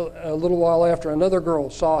little while after, another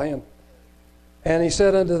girl saw him, and he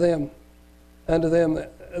said unto them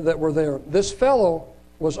that were there, This fellow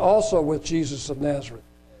was also with Jesus of Nazareth.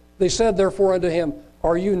 They said therefore unto him,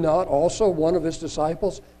 Are you not also one of his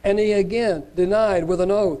disciples? And he again denied with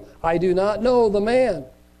an oath, I do not know the man.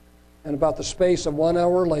 And about the space of 1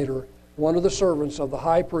 hour later, one of the servants of the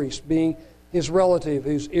high priest, being his relative,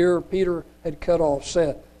 whose ear Peter had cut off,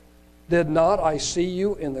 said, Did not I see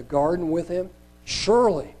you in the garden with him?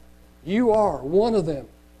 Surely you are one of them,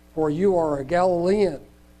 for you are a Galilean,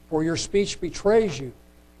 for your speech betrays you.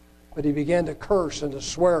 But he began to curse and to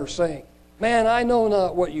swear, saying, Man, I know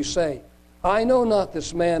not what you say. I know not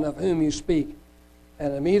this man of whom you speak.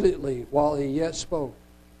 And immediately, while he yet spoke,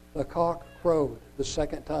 the cock crowed the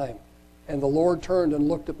second time. And the Lord turned and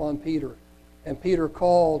looked upon Peter. And Peter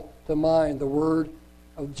called to mind the word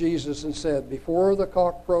of Jesus and said, Before the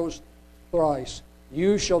cock crows thrice,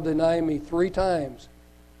 you shall deny me 3 times.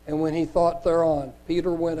 And when he thought thereon,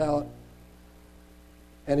 Peter went out,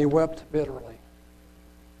 and he wept bitterly.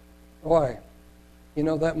 Why? You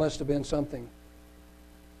know, that must have been something,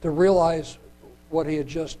 to realize what he had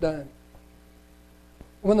just done.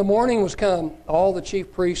 When the morning was come, all the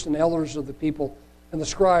chief priests and elders of the people and the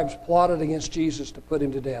scribes plotted against Jesus to put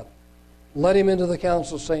him to death. Led him into the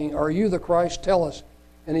council, saying, Are you the Christ? Tell us.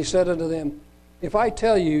 And he said unto them, If I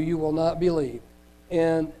tell you, you will not believe.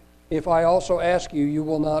 And if I also ask you, you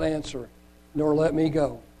will not answer, nor let me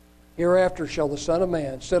go. Hereafter shall the Son of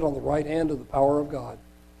Man sit on the right hand of the power of God.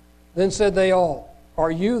 Then said they all,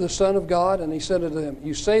 Are you the Son of God? And he said unto them,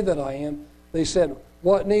 You say that I am. They said,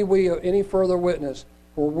 What need we of any further witness?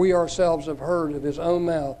 For we ourselves have heard of his own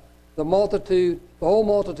mouth the whole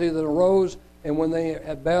multitude that arose, and when they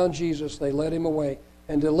had bound Jesus, they led him away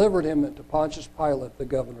and delivered him to Pontius Pilate, the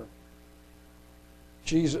governor.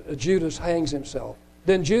 Judas hangs himself.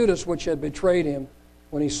 Then Judas, which had betrayed him,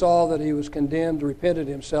 when he saw that he was condemned, repented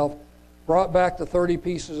himself, brought back the 30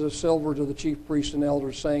 pieces of silver to the chief priests and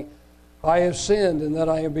elders, saying, I have sinned in that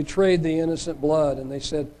I have betrayed the innocent blood. And they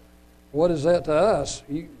said, What is that to us?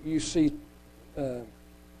 You see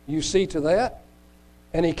to that?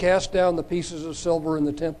 And he cast down the pieces of silver in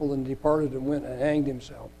the temple and departed and went and hanged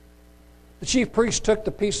himself. The chief priest took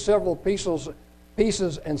several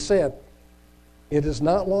pieces and said, It is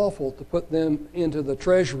not lawful to put them into the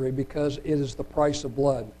treasury, because it is the price of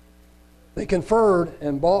blood. They conferred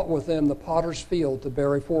and bought with them the potter's field to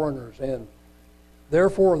bury foreigners, and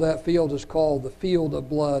therefore that field is called the field of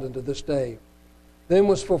blood unto this day. Then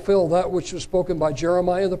was fulfilled that which was spoken by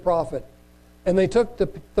Jeremiah the prophet. And they took the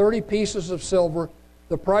 30 pieces of silver,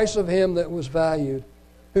 the price of him that was valued,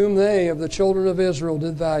 whom they of the children of Israel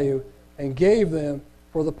did value, and gave them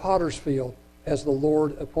for the potter's field, as the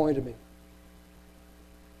Lord appointed me.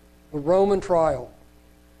 The Roman trial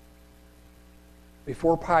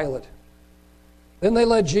before Pilate. Then they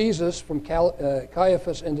led Jesus from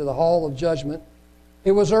Caiaphas into the hall of judgment.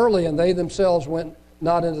 It was early, and they themselves went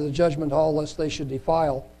not into the judgment hall, lest they should be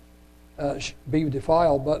defiled,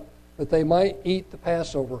 but that they might eat the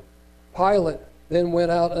Passover. Pilate then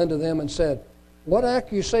went out unto them and said, What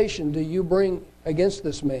accusation do you bring against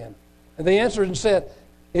this man? And they answered and said,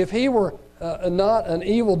 If he were not an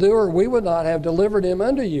evildoer, we would not have delivered him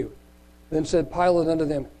unto you. Then said Pilate unto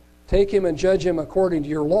them, Take him and judge him according to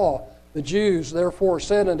your law. The Jews therefore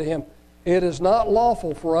said unto him, It is not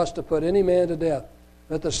lawful for us to put any man to death,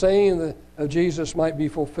 that the saying of Jesus might be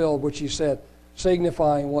fulfilled, which he said,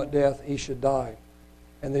 signifying what death he should die.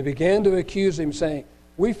 And they began to accuse him, saying,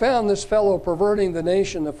 We found this fellow perverting the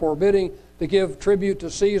nation, and forbidding to give tribute to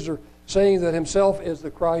Caesar, saying that himself is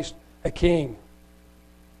the Christ, a king.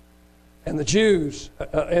 And the Jews,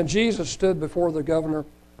 and Jesus stood before the governor,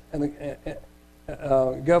 and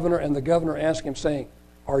the governor asked him, saying,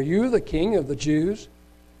 "Are you the king of the Jews?"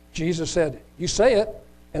 Jesus said, "You say it."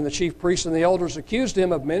 And the chief priests and the elders accused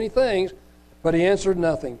him of many things, but he answered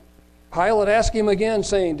nothing. Pilate asked him again,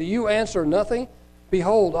 saying, "Do you answer nothing?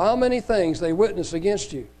 Behold, how many things they witness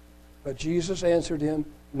against you." But Jesus answered him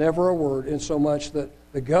never a word, insomuch that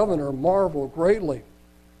the governor marveled greatly.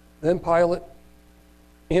 Then Pilate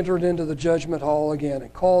entered into the judgment hall again,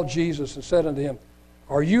 and called Jesus, and said unto him,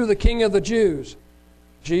 "Are you the king of the Jews?"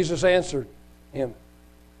 Jesus answered him,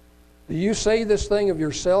 "Do you say this thing of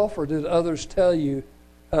yourself, or did others tell you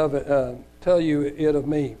it of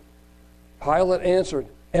me?" Pilate answered,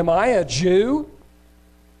 "Am I a Jew?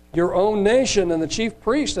 Your own nation and the chief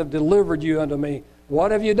priests have delivered you unto me.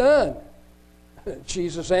 What have you done?"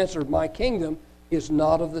 Jesus answered, "My kingdom is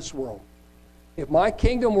not of this world. If my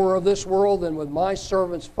kingdom were of this world, then would my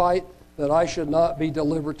servants fight that I should not be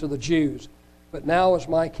delivered to the Jews. But now is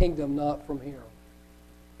my kingdom not from here."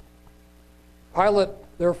 Pilate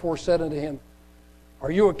therefore said unto him,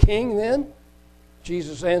 "Are you a king then?"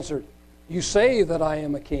 Jesus answered, "You say that I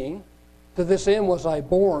am a king. To this end was I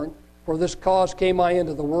born. For this cause came I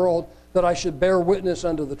into the world, that I should bear witness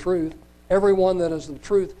unto the truth. Everyone that is the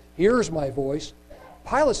truth hears my voice."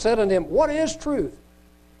 Pilate said unto him, "What is truth?"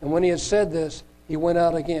 And when he had said this, he went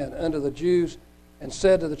out again unto the Jews, and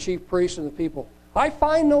said to the chief priests and the people, "I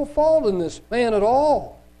find no fault in this man at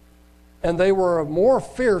all." And they were more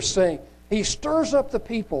fierce, saying, "He stirs up the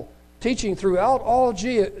people, teaching throughout all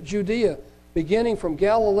Judea, beginning from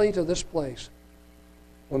Galilee to this place."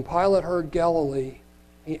 When Pilate heard Galilee,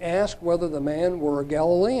 he asked whether the man were a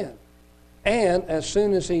Galilean. And as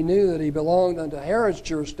soon as he knew that he belonged unto Herod's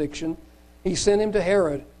jurisdiction, he sent him to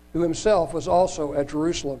Herod, who himself was also at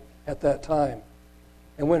Jerusalem at that time.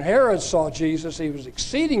 And when Herod saw Jesus, he was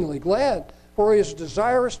exceedingly glad, for he was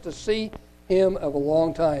desirous to see him of a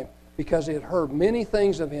long time, because he had heard many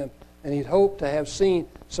things of him, and he hoped to have seen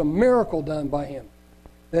some miracle done by him.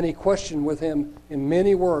 Then he questioned with him in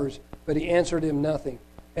many words, but he answered him nothing.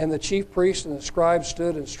 And the chief priests and the scribes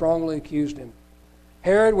stood and strongly accused him.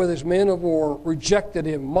 Herod, with his men of war, rejected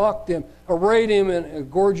him, mocked him, arrayed him in a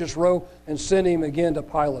gorgeous robe, and sent him again to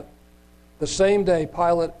Pilate. The same day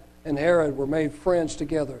Pilate and Herod were made friends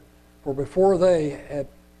together, for before they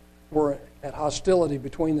were at hostility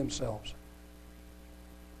between themselves.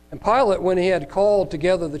 And Pilate, when he had called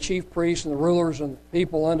together the chief priests and the rulers and the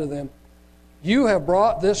people unto them, "You have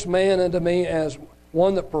brought this man unto me as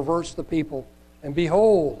one that perverts the people. And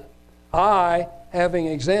behold, I, having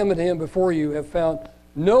examined him before you, have found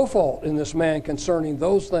no fault in this man concerning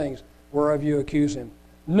those things whereof you accuse him.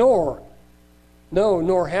 Nor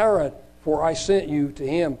Herod, for I sent you to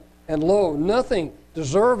him. And lo, nothing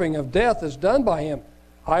deserving of death is done by him.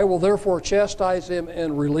 I will therefore chastise him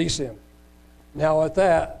and release him." Now at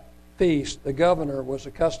that feast the governor was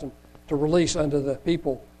accustomed to release unto the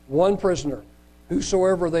people one prisoner,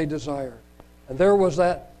 whosoever they desired. And there was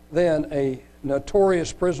then a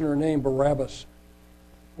notorious prisoner named Barabbas,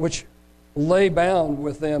 which lay bound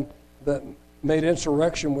with them that made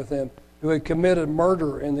insurrection with them, who had committed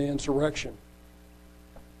murder in the insurrection.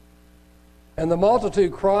 And the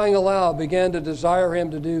multitude, crying aloud, began to desire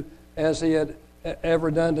him to do as he had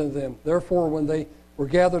ever done to them. Therefore, when they were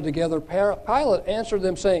gathered together, Pilate answered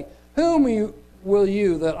them, saying, "Whom will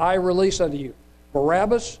you that I release unto you,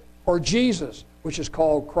 Barabbas or Jesus, which is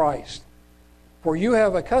called Christ? For you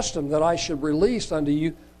have a custom that I should release unto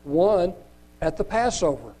you one at the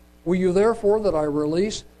Passover. Will you therefore that I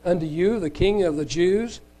release unto you the King of the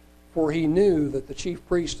Jews?" For he knew that the chief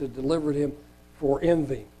priest had delivered him for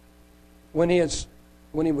envy. When he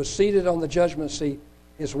was seated on the judgment seat,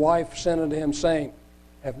 his wife sent unto him, saying,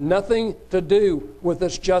 "Have nothing to do with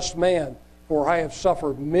this just man, for I have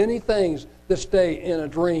suffered many things this day in a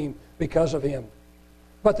dream because of him."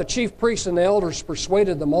 But the chief priests and the elders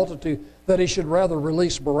persuaded the multitude that he should rather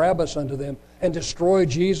release Barabbas unto them and destroy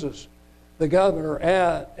Jesus. The governor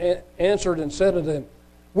answered and said unto them,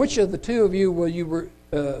 "Which of the two of you will you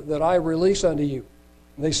that I release unto you?"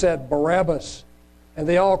 And they said, "Barabbas." And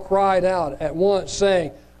they all cried out at once,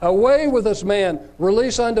 saying, "Away with this man!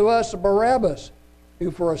 Release unto us Barabbas,"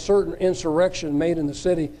 who for a certain insurrection made in the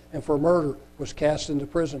city and for murder was cast into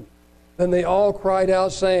prison. Then they all cried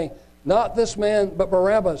out, saying, "Not this man, but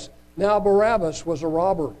Barabbas." Now Barabbas was a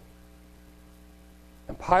robber.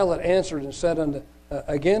 And Pilate answered and said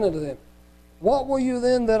again unto them, "What will you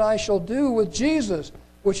then that I shall do with Jesus,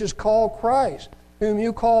 which is called Christ, whom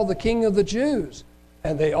you call the King of the Jews?"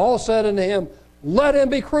 And they all said unto him, "Let him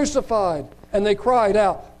be crucified." And they cried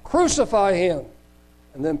out, "Crucify him."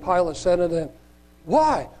 And then Pilate said unto them,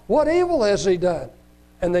 Why? What evil has he done?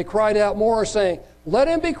 And they cried out more, saying, Let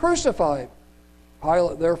him be crucified.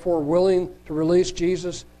 Pilate, therefore, willing to release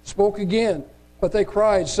Jesus, spoke again. But they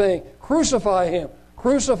cried, saying, Crucify him!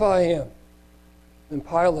 Crucify him! Then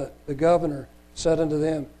Pilate, the governor, said unto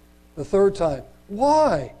them the third time,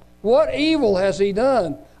 Why? What evil has he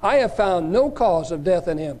done? I have found no cause of death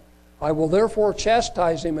in him. I will therefore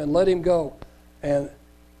chastise him and let him go. And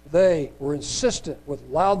they were insistent with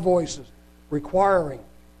loud voices, requiring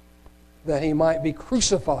that he might be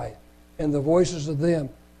crucified. And the voices of them,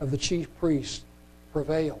 of the chief priests,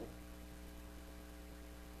 prevailed.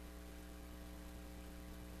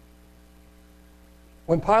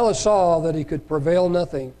 When Pilate saw that he could prevail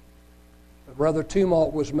nothing, but rather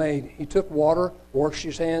tumult was made, he took water, washed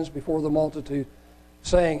his hands before the multitude,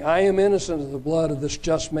 saying, I am innocent of the blood of this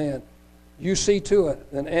just man. You see to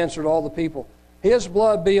it. Then answered all the people, His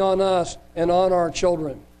blood be on us and on our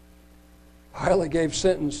children. Pilate gave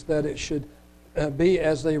sentence that it should be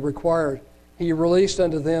as they required. He released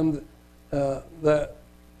unto them that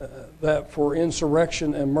for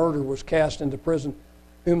insurrection and murder was cast into prison,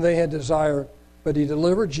 whom they had desired, but he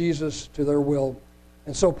delivered Jesus to their will.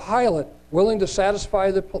 And so Pilate, willing to satisfy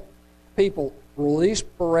the people, released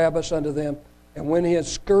Barabbas unto them, and when he had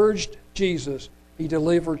scourged Jesus, he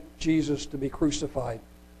delivered Jesus to be crucified.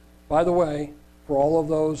 By the way, for all of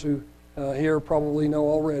those who here probably know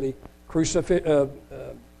already,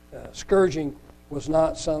 scourging was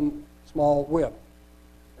not some small whip.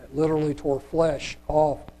 It literally tore flesh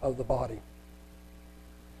off of the body.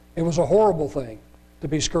 It was a horrible thing to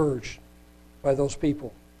be scourged by those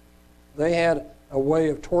people. They had a way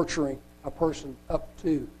of torturing a person up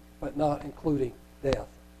to, but not including, death.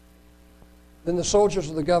 Then the soldiers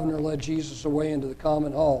of the governor led Jesus away into the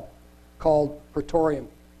common hall, called Praetorium,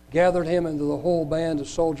 gathered him into the whole band of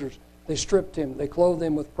soldiers. They stripped him, they clothed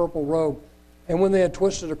him with purple robe, and when they had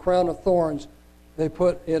twisted a crown of thorns, they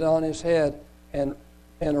put it on his head and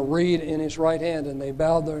a reed in his right hand, and they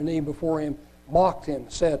bowed their knee before him, mocked him,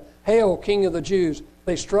 said, Hail, King of the Jews!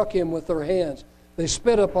 They struck him with their hands. They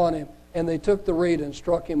spit upon him, and they took the reed and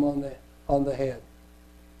struck him on the head.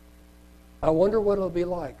 I wonder what it'll be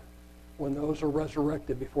like when those are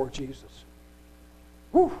resurrected before Jesus.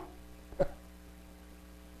 Whew.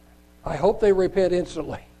 I hope they repent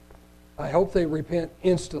instantly. I hope they repent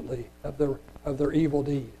instantly of their evil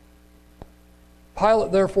deed.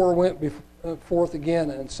 Pilate therefore went forth again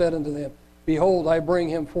and said unto them, Behold, I bring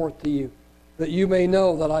him forth to you, that you may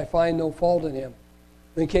know that I find no fault in him.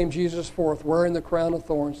 Then came Jesus forth, wearing the crown of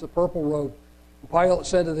thorns, the purple robe. And Pilate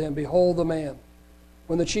said to them, Behold the man.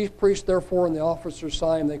 When the chief priests therefore and the officers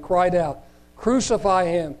saw him, they cried out, Crucify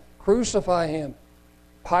him! Crucify him!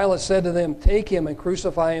 Pilate said to them, Take him and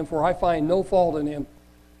crucify him, for I find no fault in him.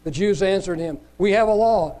 The Jews answered him, We have a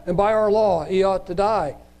law, and by our law he ought to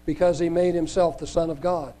die, because he made himself the Son of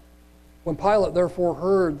God. When Pilate therefore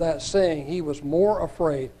heard that saying, he was more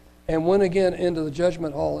afraid, and went again into the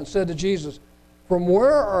judgment hall, and said to Jesus, From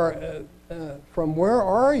where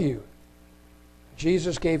are you?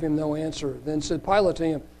 Jesus gave him no answer. Then said Pilate to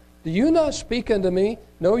him, Do you not speak unto me?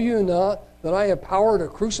 Know you not that I have power to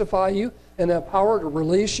crucify you, and have power to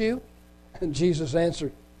release you? And Jesus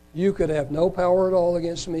answered, You could have no power at all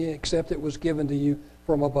against me, except it was given to you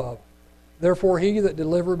from above. Therefore he that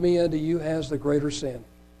delivered me unto you has the greater sin.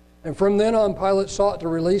 And from then on Pilate sought to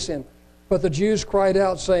release him. But the Jews cried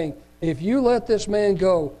out, saying, If you let this man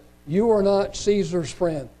go, you are not Caesar's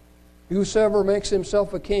friend. Whosoever makes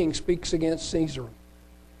himself a king speaks against Caesar.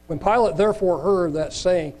 When Pilate therefore heard that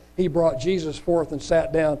saying, he brought Jesus forth and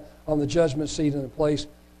sat down on the judgment seat in a place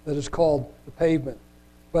that is called the Pavement,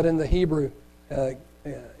 but in the Hebrew,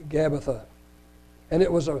 Gabbatha. And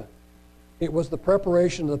it was the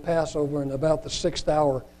preparation of the Passover in about the 6th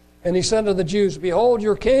hour. And he said to the Jews, Behold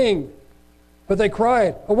your king! But they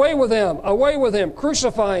cried, Away with him! Away with him!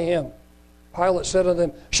 Crucify him! Pilate said to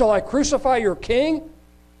them, Shall I crucify your king?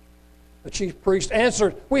 The chief priest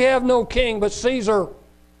answered, We have no king but Caesar.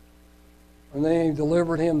 And they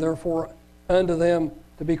delivered him therefore unto them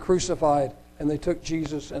to be crucified. And they took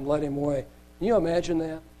Jesus and led him away. Can you imagine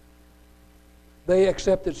that? They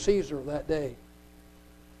accepted Caesar that day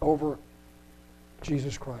over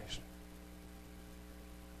Jesus Christ.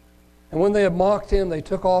 And when they had mocked him, they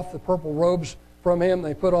took off the purple robes from him.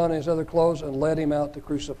 They put on his other clothes and led him out to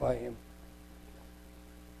crucify him.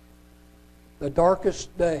 The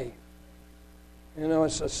darkest day. You know,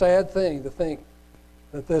 it's a sad thing to think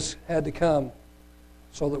that this had to come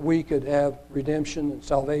so that we could have redemption and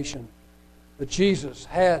salvation. That Jesus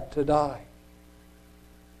had to die.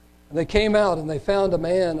 And they came out and they found a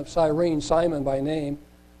man of Cyrene, Simon by name,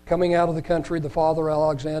 coming out of the country, the father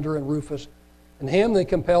Alexander and Rufus. And him they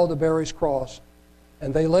compelled to bear his cross.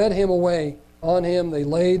 And they led him away. On him they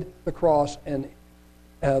laid the cross, and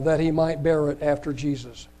that he might bear it after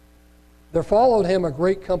Jesus. There followed him a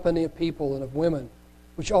great company of people and of women,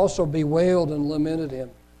 which also bewailed and lamented him.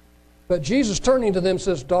 But Jesus, turning to them,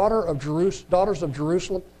 says, daughters of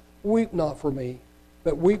Jerusalem, weep not for me,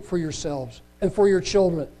 but weep for yourselves and for your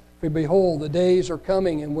children. For behold, the days are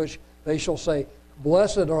coming in which they shall say,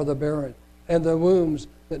 blessed are the barren, and the wombs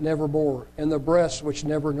that never bore, and the breasts which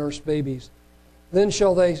never nursed babies. Then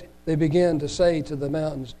shall they begin to say to the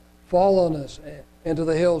mountains, fall on us, and to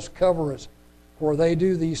the hills, cover us. For they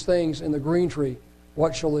do these things in the green tree,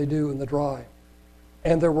 what shall they do in the dry?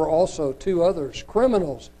 And there were also two others,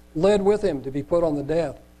 criminals, led with him to be put on the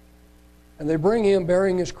death. And they bring him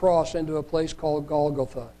bearing his cross into a place called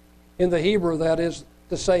Golgotha. In the Hebrew, that is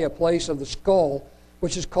to say, a place of the skull,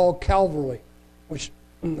 which is called Calvary,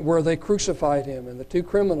 where they crucified him, and the two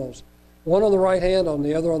criminals, one on the right hand, on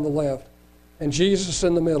the other on the left, and Jesus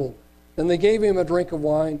in the middle. Then they gave him a drink of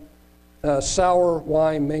wine, sour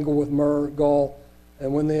wine mingled with myrrh, gall,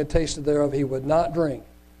 and when they had tasted thereof, he would not drink.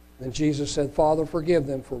 Then Jesus said, Father, forgive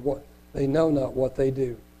them, for what they know not what they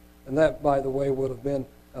do. And that, by the way, would have been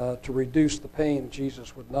to reduce the pain.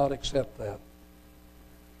 Jesus would not accept that.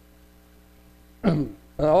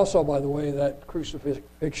 And also, by the way, that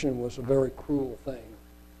crucifixion was a very cruel thing.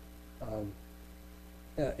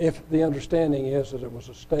 If the understanding is that it was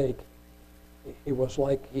a stake, it was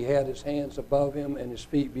like he had his hands above him and his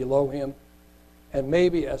feet below him, and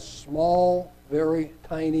maybe a small, very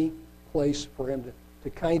tiny place for him to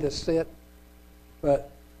kind of sit.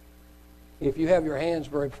 But if you have your hands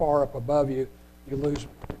very far up above you, you lose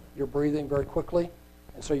your breathing very quickly,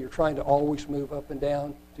 and so you're trying to always move up and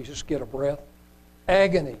down to just get a breath.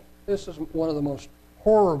 Agony. This is one of the most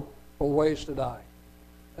horrible ways to die.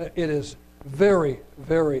 It is very,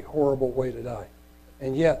 very horrible way to die.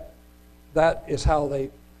 And yet, that is how they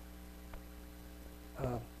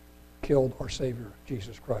killed our Savior,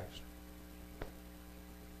 Jesus Christ.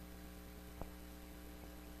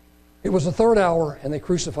 It was the third hour, and they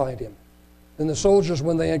crucified him. Then the soldiers,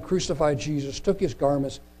 when they had crucified Jesus, took his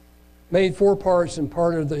garments, made 4 parts, and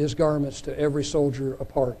parted his garments to every soldier a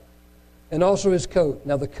part, and also his coat.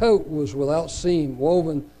 Now the coat was without seam,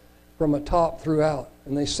 woven from a top throughout.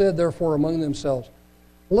 And they said, therefore, among themselves,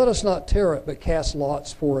 let us not tear it, but cast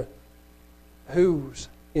lots for it, whose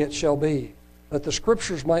it shall be, that the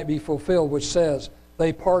scriptures might be fulfilled, which says,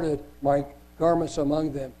 they parted my garments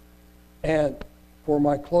among them, and for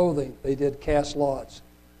my clothing they did cast lots.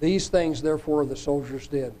 These things, therefore, the soldiers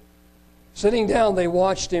did. Sitting down, they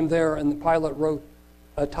watched him there, and Pilate wrote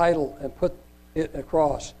a title and put it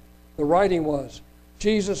across. The writing was,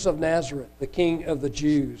 Jesus of Nazareth, the King of the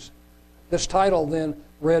Jews. This title then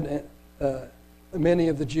read many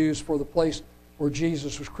of the Jews, for the place where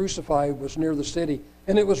Jesus was crucified was near the city.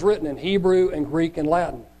 And it was written in Hebrew and Greek and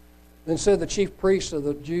Latin. Then said the chief priests of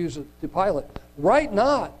the Jews to Pilate, write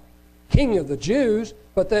not King of the Jews,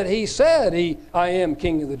 but that he said, I am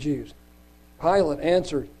King of the Jews. Pilate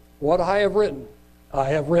answered, what I have written, I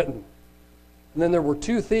have written. And then there were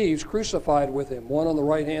 2 thieves crucified with him, one on the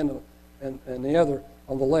right hand and the other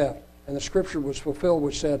on the left. And the scripture was fulfilled,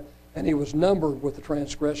 which said, and he was numbered with the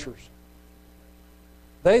transgressors.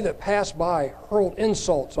 They that passed by hurled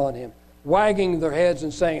insults on him, wagging their heads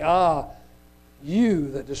and saying,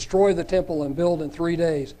 you that destroy the temple and build in 3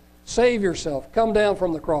 days, save yourself, come down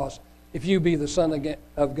from the cross, if you be the Son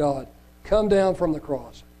of God. Come down from the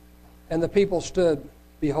cross. And the people stood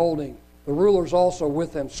beholding. The rulers also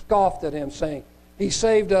with them scoffed at him, saying, he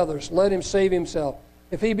saved others, let him save himself.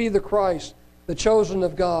 If he be the Christ, the chosen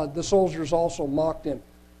of God. The soldiers also mocked him,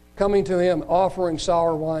 coming to him, offering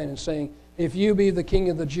sour wine, and saying, if you be the King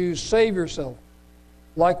of the Jews, save yourself.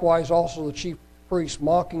 Likewise also the chief priests,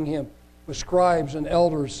 mocking him, with scribes and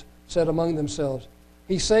elders, said among themselves,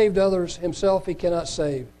 he saved others, himself he cannot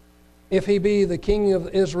save. If he be the King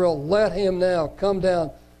of Israel, let him now come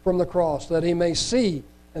down from the cross, that he may see,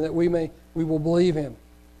 and that we will believe him.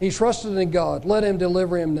 He trusted in God. Let him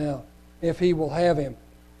deliver him now, if he will have him.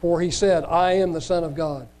 For he said, I am the Son of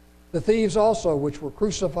God. The thieves also, which were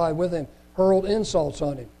crucified with him, hurled insults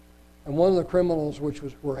on him. And one of the criminals which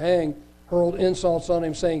were hanged hurled insults on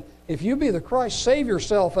him, saying, if you be the Christ, save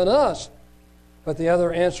yourself and us. But the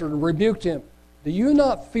other answered and rebuked him, do you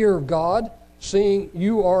not fear God, seeing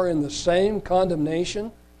you are in the same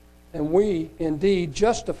condemnation? And we indeed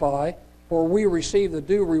justify, for we receive the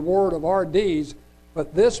due reward of our deeds,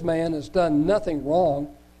 but this man has done nothing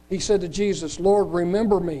wrong. He said to Jesus, Lord,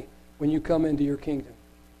 remember me when you come into your kingdom.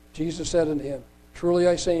 Jesus said unto him, truly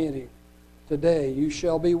I say unto you, today you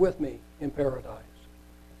shall be with me in paradise.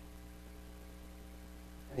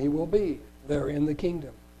 he will be there in the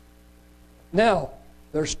kingdom. Now,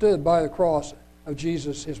 there stood by the cross of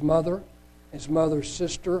Jesus his mother's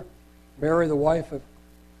sister, Mary, the wife of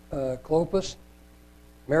Clopas,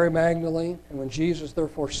 Mary Magdalene. And when Jesus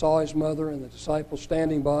therefore saw his mother and the disciples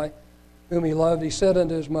standing by, whom he loved, he said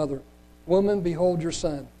unto his mother, Woman, behold your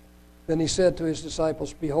son. Then he said to his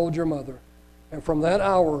disciples, Behold your mother. And from that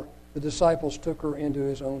hour the disciples took her into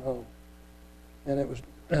his own home. And it was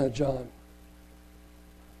John.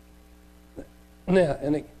 Yeah,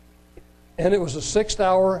 and it was the sixth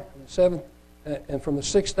hour, and from the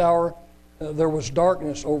sixth hour there was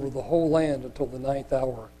darkness over the whole land until the ninth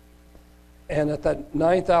hour. And at that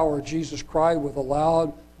ninth hour Jesus cried with a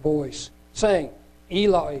loud voice, saying,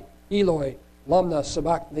 Eloi, Eloi, lama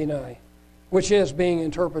sabachthani, which is, being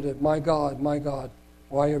interpreted, my God,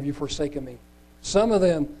 why have you forsaken me? Some of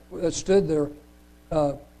them that stood there,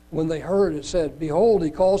 when they heard it, said, Behold, he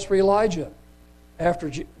calls for Elijah.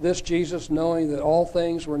 After this, Jesus, knowing that all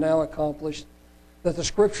things were now accomplished, that the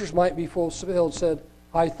Scriptures might be fulfilled, said,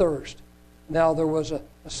 I thirst. Now there was a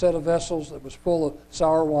set of vessels that was full of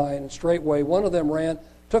sour wine, and straightway one of them ran,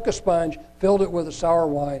 took a sponge, filled it with the sour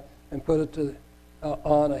wine, and put it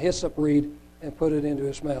on a hyssop reed, and put it into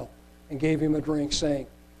his mouth, and gave him a drink, saying,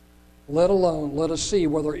 Let alone, let us see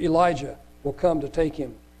whether Elijah will come to take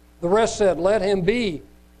him. The rest said, Let him be.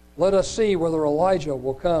 Let us see whether Elijah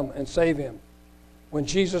will come and save him. When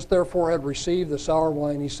Jesus therefore had received the sour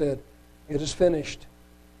wine, he said, It is finished.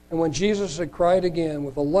 And when Jesus had cried again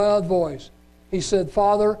with a loud voice, he said,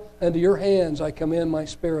 Father, unto your hands I commend my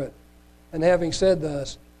spirit. And having said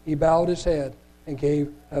thus, he bowed his head and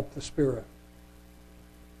gave up the spirit.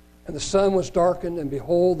 And the sun was darkened, and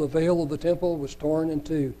behold, the veil of the temple was torn in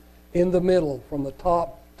two, in the middle, from the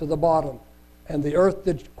top to the bottom. And the earth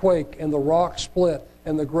did quake, and the rocks split,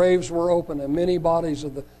 and the graves were opened, and many bodies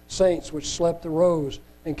of the saints which slept arose,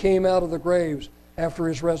 and came out of the graves after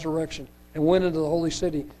his resurrection, and went into the holy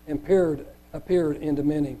city, and appeared unto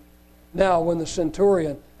many. Now when the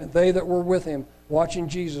centurion and they that were with him, watching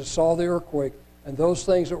Jesus, saw the earthquake, and those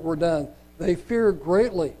things that were done, they feared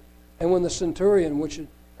greatly. And when the centurion, which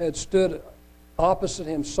had stood opposite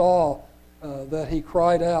him, saw that he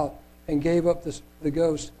cried out and gave up the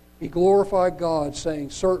ghost, he glorified God, saying,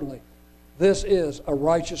 Certainly, this is a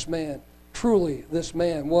righteous man. Truly, this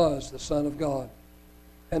man was the Son of God.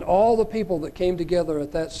 And all the people that came together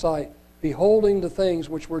at that sight, beholding the things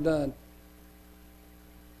which were done,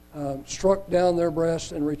 struck down their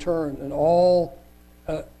breasts and returned, and all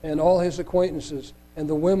his acquaintances and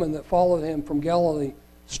the women that followed him from Galilee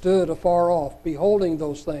stood afar off, beholding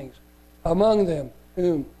those things. Among them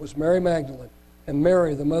whom was Mary Magdalene, and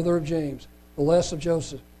Mary the mother of James, the less of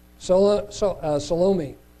Joseph,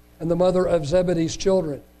 Salome, and the mother of Zebedee's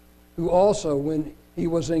children, who also, when he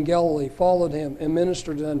was in Galilee, followed him and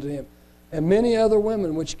ministered unto him, and many other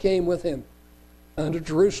women which came with him unto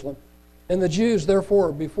Jerusalem. And the Jews,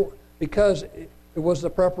 therefore, because it was the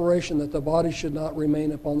preparation that the body should not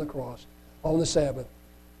remain upon the cross on the Sabbath,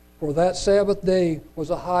 for that Sabbath day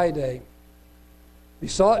was a high day,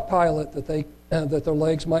 besought Pilate that their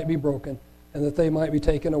legs might be broken, and that they might be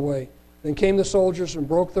taken away. Then came the soldiers and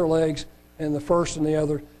broke their legs, and the first and the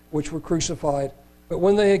other, which were crucified. But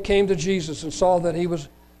when they came to Jesus and saw that he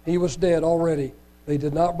was dead already, they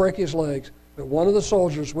did not break his legs, but one of the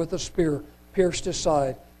soldiers with a spear pierced his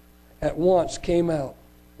side. At once came out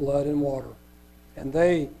blood and water. And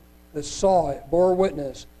they that saw it bore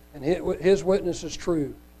witness, and his witness is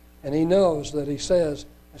true. And he knows that he says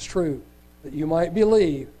it's true, that you might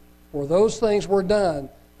believe. For those things were done,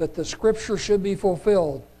 that the Scripture should be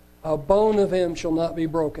fulfilled. A bone of him shall not be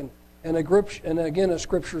broken. And again a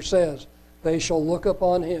Scripture says, they shall look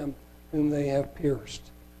upon him whom they have pierced.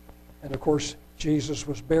 And of course, Jesus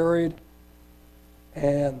was buried,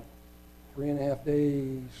 and 3.5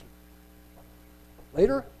 days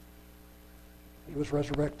later, he was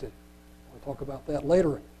resurrected. We'll talk about that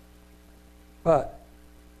later. But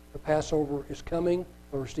the Passover is coming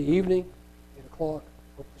Thursday evening, 8 o'clock.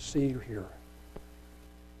 Hope to see you here.